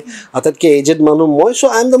মই আটাইতকৈ এজেড মানুহ মই চ'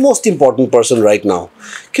 I am the most important person right now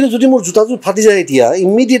কিন্তু যদি মোৰ জোতাযোৰ ফাটি যায় এতিয়া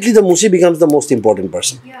ইমিডিয়েটলি দ্য মুচি becomes the most important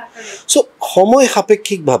person চ' সময়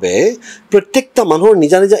সাপেক্ষিকভাৱে প্ৰত্যেকটা মানুহৰ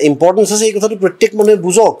নিজা নিজা ইম্পৰ্টেঞ্চ আছে এই কথাটো প্ৰত্যেক মানুহে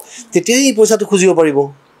বুজক তেতিয়াই এই পইচাটো খুজিব পাৰিব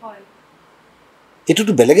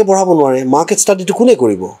এইটোতো বেলেগে পঢ়াব নোৱাৰে মাৰ্কেট ষ্টাডিটো কোনে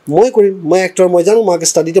কৰিব মই কৰিম মই এক্টৰ মই জানো মাৰ্কেট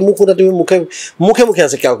ষ্টাডিতে মোক সোধা তুমি মুখে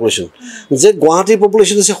আছে কেলকুলেশ্যন যে গুৱাহাটীৰ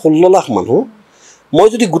পপুলেশ্যন আছে 16 লাখ মানুহ মই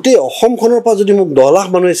যদি গোটেই অসমখনৰ পৰা যদি মোক 10 লাখ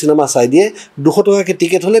মানুহে চিনেমা চাই দিয়ে 200 টকাকৈ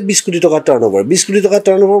টিকেট হ'লে 20 কোটি টকাৰ টাৰ্ণঅভাৰ 20 কোটি টকাৰ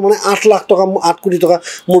টাৰ্ণঅভাৰ মানে 8 লাখ টকা 8 কোটি টকা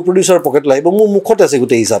মোৰ প্ৰডিউচাৰ পকেট লাগিব মোৰ মুখত আছে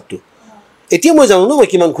গোটেই হিচাপটো এতিয়া মই জানো ন মই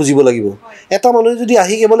কিমান খুজিব লাগিব এটা মানুহে যদি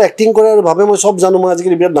আহি কেৱল এক্টিং কৰে আৰু ভাবে মই চব জানো মই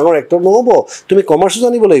আজিকালি বিৰাট ডাঙৰ এক্টৰ নহ'ব তুমি কমাৰ্চো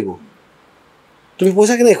জানিব লাগিব তুমি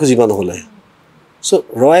পইচা কেনেকৈ খুজিবা নহ'লে চ'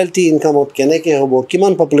 ৰয়েলটি ইনকামত কেনেকৈ হ'ব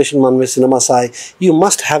কিমান পপুলেশ্যন মানুহে চিনেমা চাই U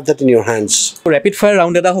must have that in your hands rapid fire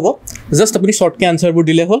round এটা হ'ব জাষ্ট আপুনি শ্বৰ্টকৈ আনচাৰবোৰ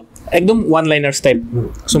দিলে হ'ল একদম ওৱান লাইনাৰ্ছ টাইপ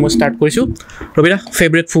চ' মই ষ্টাৰ্ট কৰিছোঁ ৰবিদা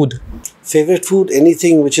favourite food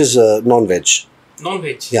anything wish is non veg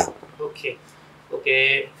ইয়া okay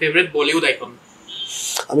favourite Bollywood icon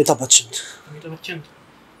Amitabh Bachchan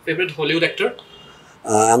favourite Hollywood actor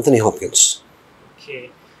Anthony Hopkins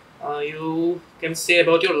you can say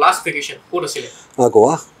about your last vacation ক'ত আছিলে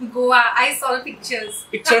Goa I saw the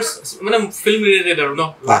pictures মানে film related আৰু no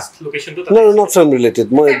last location to no not film related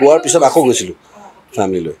মই গোৱাৰ পিছত আকৌ গৈছিলো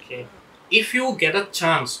family লৈ if you get a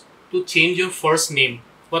chance to change your first name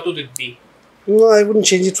what would it be no I wouldn't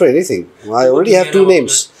change it for anything I already have two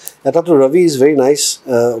names এটাতো Ravi is very nice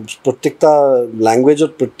প্ৰত্যেকটা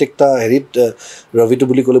ল্যাঙ্গুৱেজত প্ৰত্যেকটা হেৰিত Raviটো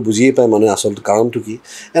বুলি ক'লে বুজিয়ে পায় মানে আসলটো কাৰণটো কি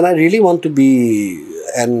and I really want to be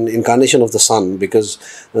an incarnation of the sun because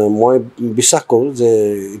মই বিশ্বাস কৰোঁ যে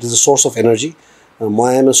it is a source of energy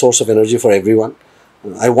I am a source of energy for everyone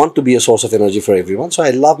I want to be a source of energy for everyone so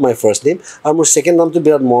I love my first name আৰু মোৰ second নামটো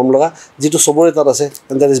বিৰাট মৰম লগা যিটো সবৰে তাত আছে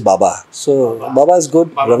and that is Baba so Baba is good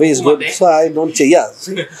Ravi is good so I don't change yeah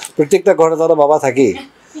প্ৰত্যেকটা ঘৰত এটা বাবা থাকেই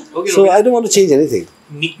Okay, so I don't want to change anything.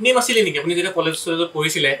 Nickname asile niki apni jeta college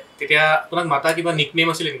porisile tetia apunak mata kiba nickname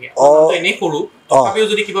asile niki apni ene koru apiu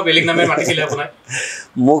jodi kiba beleg name matisile apunak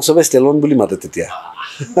mok sobe Stallone buli mate tetia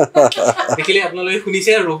dekile apnaloi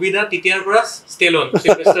khunise Robida titiar pora Stallone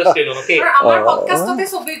Sylvester Stallone okay amar podcast tote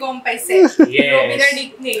sobe gom paise Robida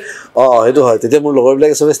nickname etu hoy tetia mur logor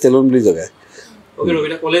bilage sobe Stallone buli jogai okay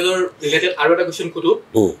Robida college or related aru eta question kudu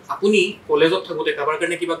apuni college ot thakote kabar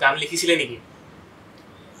karone kiba gan likhisile niki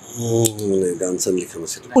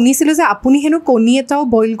শুনিছিলোঁ যে আপুনি হেনো কণী এটাও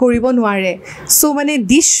boil কৰিব নোৱাৰে চ' মানে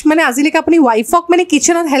dish মানে আজিলৈকে আপুনি ৱাইফক মানে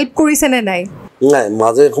কিচেনত হেল্প কৰিছেনে নাই নাই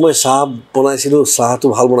মাজে সময় চাহ বনাইছিলোঁ চাহটো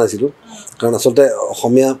ভাল বনাইছিলোঁ কাৰণ আচলতে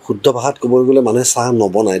অসমীয়া শুদ্ধ ভাষাত ক'বলৈ গ'লে মানুহে চাহ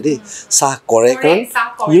নবনায় দেই চাহ কৰে কাৰণ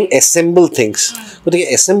ইউ এছেম্বল থিংছ গতিকে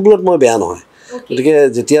এছেম্বলত মই বেয়া নহয় গতিকে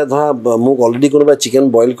যেতিয়া ধৰা মোক অলৰেডি কোনোবাই চিকেন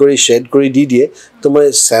বইল কৰি শ্বেড কৰি দি দিয়ে তো মই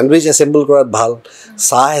চেণ্ডউইচ এছেম্বল কৰাত ভাল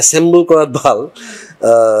চাহ এছেম্বল কৰাত ভাল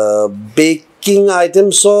বেকিং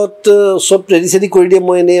আইটেমছত চব ৰেডি চেডি কৰি দিয়ে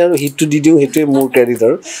মই এনেই আৰু হিটটো দি দিওঁ সেইটোৱে মোৰ ক্ৰেডিট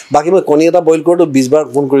আৰু বাকী মই কণী এটা বইল কৰোঁতো 20 বাৰ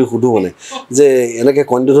ফোন কৰি সুধোঁ মানে যে এনেকৈ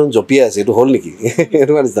কণীটো ধৰণ জঁপিয়াই আছে এইটো হ'ল নেকি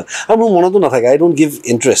এনেকুৱা নিচিনা আৰু মোৰ মনতো নাথাকে আই ডোণ্ট গিভ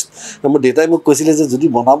ইণ্টাৰেষ্ট মোৰ দেউতাই মোক কৈছিলে যে যদি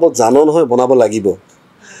বনাব জানো নহয় বনাব লাগিব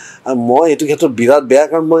মই এইটো ক্ষেত্ৰত বিৰাট বেয়া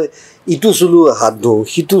কাৰণ মই ইটো চুলোঁ হাত ধুওঁ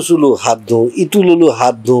সিটো চুলোঁ হাত ধুওঁ ইটো ল'লোঁ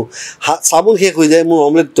হাত ধুওঁ চাবোন শেষ হৈ যায় মোৰ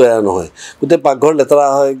অমলেট তৈয়াৰ নহয় গোটেই পাকঘৰ লেতেৰা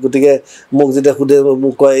হয় গতিকে মোক যেতিয়া সোধে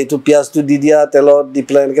মোক কয় এইটো পিঁয়াজটো দি দিয়া তেলত দি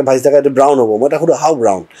পেলাই এনেকৈ ভাজি থকা এইটো ব্ৰাউন হ'ব মই তাক সোধোঁ হাউ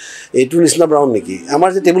ব্ৰাউন এইটোৰ নিচিনা ব্ৰাউন নেকি আমাৰ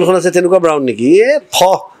যে টেবুলখন আছে তেনেকুৱা ব্ৰাউন নেকি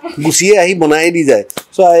গুচিয়ে আহি বনাই দি যায়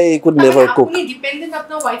চ' আই কুড নেভাৰ কুক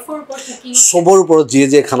চবৰ ওপৰত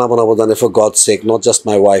যিয়ে খানা বনাব জানে for God's check not just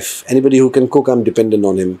my wife anybody who can cook I am dependent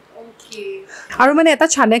on him আৰু মানে এটা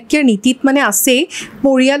চাণক্যৰ নীতিত মানে আছেই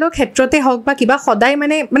পৰিয়ালৰ ক্ষেত্ৰতে হওক বা কিবা সদায়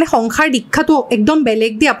মানে সংসাৰ দীক্ষাটো একদম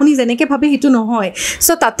বেলেগ দি আপুনি যেনেকৈ ভাবে সেইটো নহয়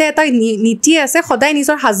চ' তাতে এটা নীতি আছে সদায়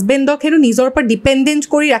নিজৰ হাজবেণ্ডক সেইটো নিজৰ ওপৰত ডিপেণ্ডেণ্ট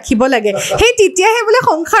কৰি ৰাখিব লাগে সেই তেতিয়াহে বোলে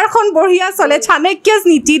সংসাৰখন বঢ়িয়া চলে চাণক্যৰ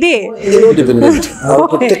নীতি দেই আৰু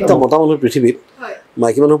প্ৰত্যেকটা মতা মানুহৰ পৃথিৱীত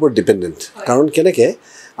মাইকী মানুহৰ ওপৰত ডিপেণ্ডেণ্ট কাৰণ কেনেকৈ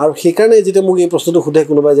আৰু সেইকাৰণে যেতিয়া মোক এই প্ৰশ্নটো সোধে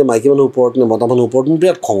কোনোবাই যে মাইকী মানুহৰ ওপৰত নে মতা মানুহৰ ওপৰত মোৰ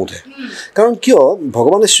বিৰাট খং উঠে কাৰণ কিয়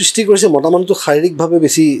ভগৱানে সৃষ্টি কৰিছে মতা মানুহটো শাৰীৰিকভাৱে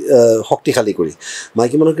বেছি শক্তিশালী কৰি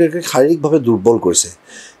মাইকী মানুহকে শাৰীৰিকভাৱে দুৰ্বল কৰিছে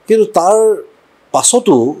কিন্তু তাৰ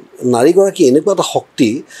পাছতো নাৰীগৰাকী এনেকুৱা এটা শক্তি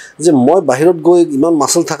যে মই বাহিৰত গৈ ইমান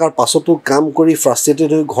মাচল থকাৰ পাছতো কাম কৰি ফ্ৰাষ্ট্ৰেটেড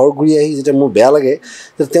হৈ ঘৰ ঘূৰি আহি যেতিয়া মোৰ বেয়া লাগে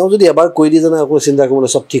তেওঁ যদি এবাৰ কৈ দিয়ে জানে আকৌ চিন্তা কৰিবলৈ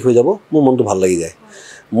চব ঠিক হৈ যাব মোৰ মনটো ভাল লাগি যায়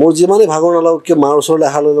মোৰ যিমানেই ভাগৰ নালাগক কিয় মাৰ ওচৰলৈ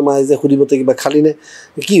অহা লৈ মায়ে যে সুধিব তই কিবা খালি নে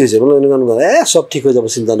কি হৈছে বোলে এনেকুৱা চব ঠিক হৈ যাব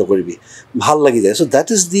চিন্তা নকৰিবি ভাল লাগি যায় চ' that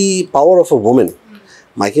is the power of a woman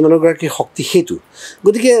মাইকী মানুহগৰাকীৰ শক্তি সেইটো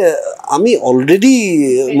গতিকে আমি অলৰেডি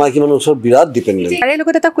মাইকী মানুহৰ ওচৰত বিৰাট ডিপেণ্ডেণ্ট তাৰে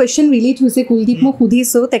লগত এটা কুৱেশ্যন ৰিলেট হৈছে কুলদীপ মই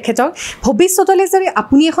সুধিছোঁ তেখেতক ভৱিষ্যতলৈ যদি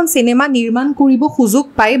আপুনি এখন চিনেমা নিৰ্মাণ কৰিব সুযোগ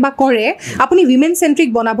পায় বা কৰে আপুনি উইমেন চেণ্ট্ৰিক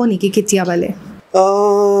বনাব নেকি কেতিয়াবালে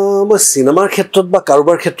মই চিনেমাৰ ক্ষেত্ৰত বা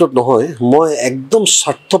কাৰোবাৰ ক্ষেত্ৰত নহয় মই একদম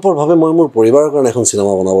স্বাৰ্থপৰভাৱে মই মোৰ পৰিবাৰৰ কাৰণে এখন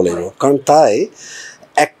চিনেমা বনাব লাগিব কাৰণ তাই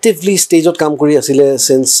এক্টিভলি ষ্টেজত কাম কৰি আছিলে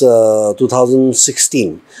চিন্স 2016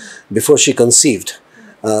 বিফৰ শ্বি কনচিভড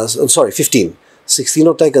 16ত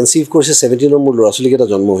তাই কনচিভ কৰিছে 17ত মোৰ ল'ৰা ছোৱালীকেইটা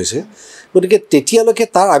জন্ম হৈছে গতিকে তেতিয়ালৈকে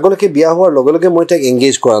তাৰ আগলৈকে বিয়া হোৱাৰ লগে লগে মই তাইক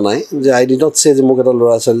এংগেজ কৰা নাই যে আই ডি নট চে যে মোক এটা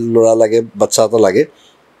ল'ৰা লাগে বাচ্চা এটা লাগে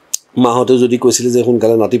মাহঁতে যদি কৈছিলে যে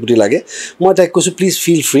সোনকালে নাতিপুতি লাগে মই তাইক কৈছোঁ প্লিজ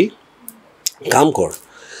ফিল ফ্ৰী কাম কৰ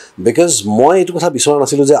বিকজ মই এইটো কথা বিচৰা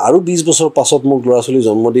নাছিলোঁ যে আৰু 20 বছৰ পাছত মোক ল'ৰা ছোৱালী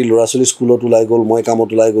জন্ম দি ল'ৰা ছোৱালী স্কুলত ওলাই গ'ল মই কামত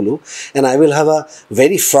ওলাই গ'লোঁ এণ্ড আই উইল হেভ আ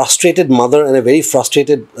very frustrated mother and A very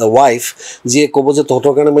frustrated wife যিয়ে ক'ব যে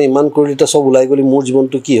তহঁতৰ কাৰণে মই ইমান কৰিলোঁ এতিয়া চব ওলাই গ'লি মোৰ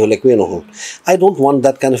জীৱনটো কি হ'ল একোৱে নহ'ল আই don't want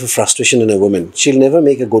that kind of A ফ্ৰাষ্ট্ৰেশ্যন in a woman Shi will never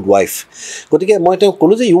make a good wife গতিকে মই তেওঁক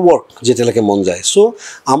ক'লোঁ যে ইউ ৱৰ্ক যেতিয়ালৈকে মন যায় চ'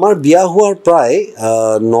 আমাৰ বিয়া হোৱাৰ প্ৰায়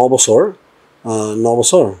 9 বছৰ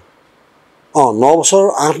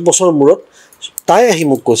 8 বছৰ মূৰত তাই আহি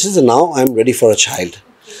মোক কৈছে যে now I am ready for a child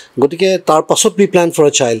গতিকে তাৰ পাছত উই plan for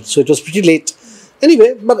a child so' it was pretty late anyway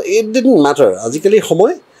but it didn't matter আজিকালি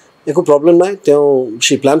সময় একো প্ৰব্লেম নাই তেওঁ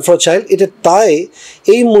শ্বি প্লেন ফৰ এ চাইল্ড এতিয়া তাই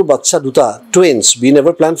এই মোৰ বাচ্চা দুটা twins we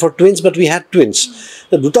never plan for twins but we head twins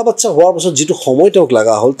দুটা বাচ্চা হোৱাৰ পাছত যিটো সময় তেওঁক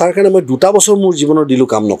লগা হ'ল তাৰ কাৰণে মই 2 বছৰ মোৰ জীৱনৰ দিলোঁ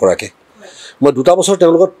কাম নকৰাকৈ মই 2 বছৰ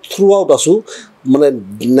তেওঁৰ লগত থ্ৰু আউট আছোঁ মানে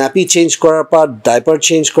নেপি চেঞ্জ কৰাৰ পৰা ডাইপাৰ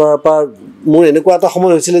চেঞ্জ কৰাৰ পৰা মোৰ এনেকুৱা এটা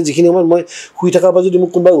সময় হৈছিলে যিখিনি সময়ত মই শুই থকাৰ পৰা যদি মোক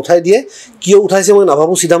কোনোবাই উঠাই দিয়ে কিয় উঠাইছে মই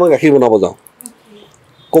নাভাবোঁ চিধা মই গাখীৰ বনাব যাওঁ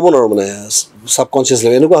ক'ব নোৱাৰোঁ মানে ছাবকনচিয়াছ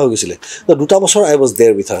লেভেল এনেকুৱা হৈ গৈছিলে 2 বছৰ আই ৱাজ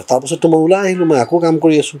দেয়াৰ উইথ হাৰ তাৰপাছততো মই ওলাই আহিলোঁ মই আকৌ কাম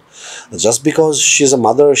কৰি আছোঁ just because Shi is a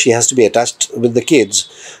mother Shi has to B attached with the kids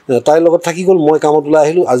তাইৰ লগত থাকি গ'ল মই কামত ওলাই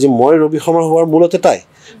আহিলোঁ আজি মই ৰবি শৰ্মা হোৱাৰ মূলতে তাই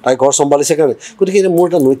ঘৰ চম্ভালিছে কাৰণে গতিকে মোৰ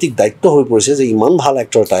এটা নৈতিক দায়িত্ব হৈ পৰিছে যে ইমান ভাল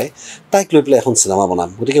এক্টৰ তাইক লৈ পেলাই এখন চিনেমা বনাম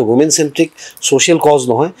গতিকে ৱমেন চেণ্ট্ৰিক ছ'চিয়েল কজ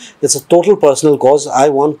নহয় it's a total personal cause I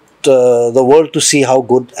want the world to see how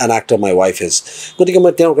good an actor my wife is গতিকে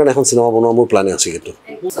মই তেওঁৰ কাৰণে এখন চিনেমা বনোৱা মোৰ প্লানে আছে কিন্তু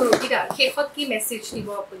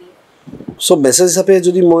চ' মেছেজ হিচাপে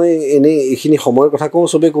যদি মই এনেই এইখিনি সময়ৰ কথা কওঁ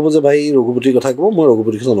চবেই ক'ব যে ভাই ৰঘুপতিৰ কথা ক'ব মই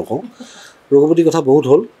ৰঘুপতিৰ কথা নকওঁ ৰঘুপতিৰ কথা বহুত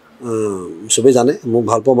হ'ল চবেই জানে মোক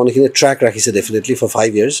ভাল পোৱা মানুহখিনিয়ে ট্ৰেক ৰাখিছে ডেফিনেটলি ফৰ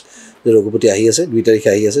 5 years যে ৰঘুপতি আহি আছে 2 তাৰিখে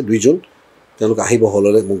আহি আছে 2 জুন তেওঁলোক আহিব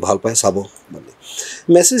হললৈ মোক ভাল পায় চাব মানে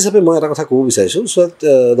মেছেজ হিচাপে মই এটা কথা ক'ব বিচাৰিছোঁ চ'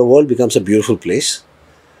 the world becomes a beautiful place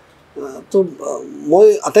তো মই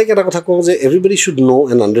আটাইকে এটা কথা কওঁ যে everybody should no'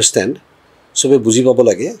 and understand চবেই বুজি পাব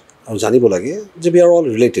লাগে আৰু জানিব লাগে যে we are all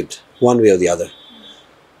related one way অৰ দি আদাৰ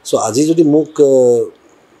চ' আজি যদি মোক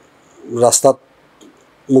ৰাস্তাত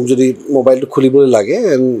মোক যদি মোবাইলটো খুলিবলৈ লাগে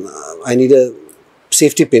and I need a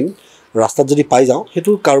safety pin ৰাস্তাত যদি পাই যাওঁ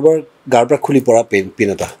সেইটো কাৰোবাৰ গাৰ পৰা খুলি পৰা পিন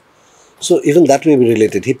এটা চ' even that way B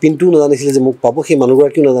related সেই পিনটোও নাজানিছিলে যে মোক পাব সেই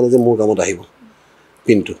মানুহগৰাকীও নাজানে যে মোৰ কামত আহিব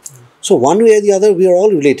পিনটো চ' ওৱান ৱে দি আদাৰ উই আৰ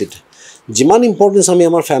অল ৰিলেটেড যিমান ইম্পৰ্টেঞ্চ আমি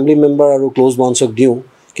আমাৰ ফেমিলি মেম্বাৰ আৰু ক্ল'জ ওৱানছক দিওঁ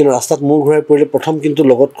কিন্তু ৰাস্তাত মূৰ ঘূৰাই পৰিলে প্ৰথম কিন্তু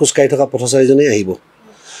লগত খোজকাঢ়ি থকা পথচাৰীজনেই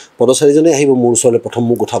আহিব মোৰ ওচৰলৈ প্ৰথম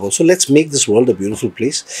মোক উঠাব চ' let's make this world a beautiful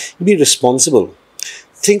place B responsible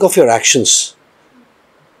think of your actions.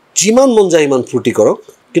 যিমান মন যায় ইমান ফূৰ্তি কৰক,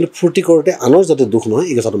 কিন্তু ফূৰ্তি কৰোঁতে আনৰ যাতে দুখ নহয়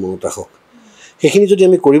এই কথাটো মনত ৰাখক। সেইখিনি যদি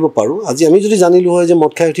আমি কৰিব পাৰোঁ, আজি আমি যদি জানিলোঁ হয় যে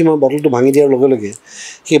মদ খাই উঠি মই বটলটো ভাঙি দিয়াৰ লগে লগে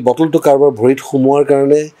সেই বটলটো কাৰোবাৰ ভৰিত সোমোৱাৰ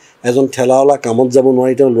কাৰণে এজন ঠেলাৱালা কামত যাব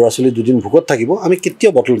নোৱাৰি তেওঁ ল'ৰা ছোৱালী দুদিন ভোকত থাকিব, আমি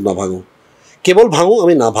কেতিয়াও বটলটো নাভাঙোঁ, কেৱল ভাঙোঁ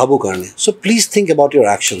আমি নাভাবোঁ কাৰণে। চ' please think about Euro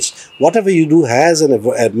actions, what ever U do has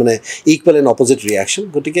মানে ইকুৱেল এণ্ড অপজিট ৰিয়েকশ্যন।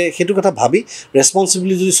 গতিকে সেইটো কথা ভাবি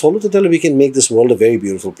ৰেছপনচিবিলিটি যদি চলোঁ তেতিয়াহ'লে we can make this world A very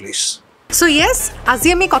beautiful place. চ' য়েছ, আজি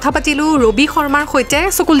আমি কথা পাতিলোঁ ৰবি শৰ্মাৰ সৈতে।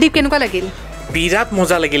 চ' কুলদীপ, কেনেকুৱা লাগিল? বিৰাট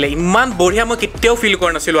মজা লাগিলে, ইমান বঢ়িয়া মই কেতিয়াও ফিল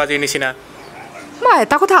কৰা নাছিলোঁ আজিৰ নিচিনা। মই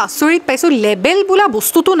এটা কথা আচৰিত পাইছোঁ, লেবেল বোলা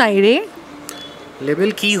বস্তুটো নাই ৰে।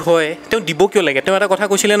 লেবেল কি হয় তেওঁ দিব কিয় লাগে? তেওঁ এটা কথা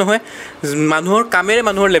কৈছিলে নহয়, মানুহৰ কামেৰে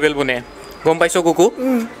মানুহৰ লেবেল বনে, গম পাইছ কুকু?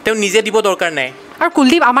 তেওঁ নিজে দিব দৰকাৰ নাই। আৰু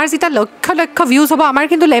কুলদীপ, আমাৰ যেতিয়া লক্ষ লক্ষ ভিউজ হ'ব আমাৰ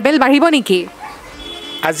কিন্তু লেবেল বাঢ়িব নেকি?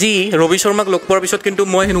 আজি ৰবি শৰ্মাক লগ পোৱাৰ পিছত কিন্তু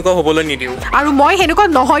মই সেনেকুৱা হ'বলৈ নিদিওঁ, আৰু মই সেনেকুৱা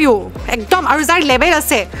নহয়ো একদম। আৰু যাৰ লেবেল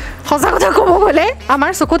আছে, সঁচা কথা ক'ব গ'লে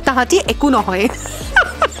আমাৰ চকুত তাহাঁতি একো নহয়।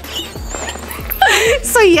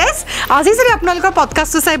 চ' য়েছ, আজি যদি আপোনালোকৰ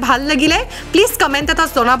পডকাষ্টটো চাই ভাল লাগিলে প্লিজ কমেণ্ট এটা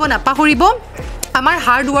জনাব নাপাহৰিব। আমাৰ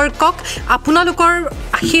হাৰ্ড ৱৰ্কক, আপোনালোকৰ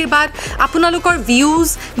আশীৰ্বাদ, আপোনালোকৰ ভিউজ,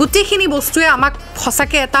 গোটেইখিনি বস্তুৱে আমাক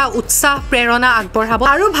সঁচাকৈ এটা উৎসাহ প্ৰেৰণা আগবঢ়াব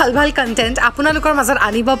আৰু ভাল ভাল কণ্টেণ্ট আপোনালোকৰ মাজত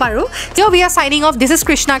আনিব পাৰোঁ। ত' we are shining of. This is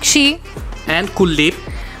Krishnakshi and Kuldeep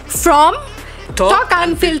from talk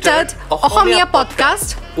আনফিল্টাৰ্ড Asomiya podcast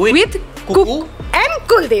with কুকু এণ্ড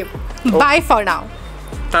কুলদীপ। বাই ফৰ নাও।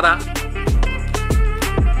 টাটা।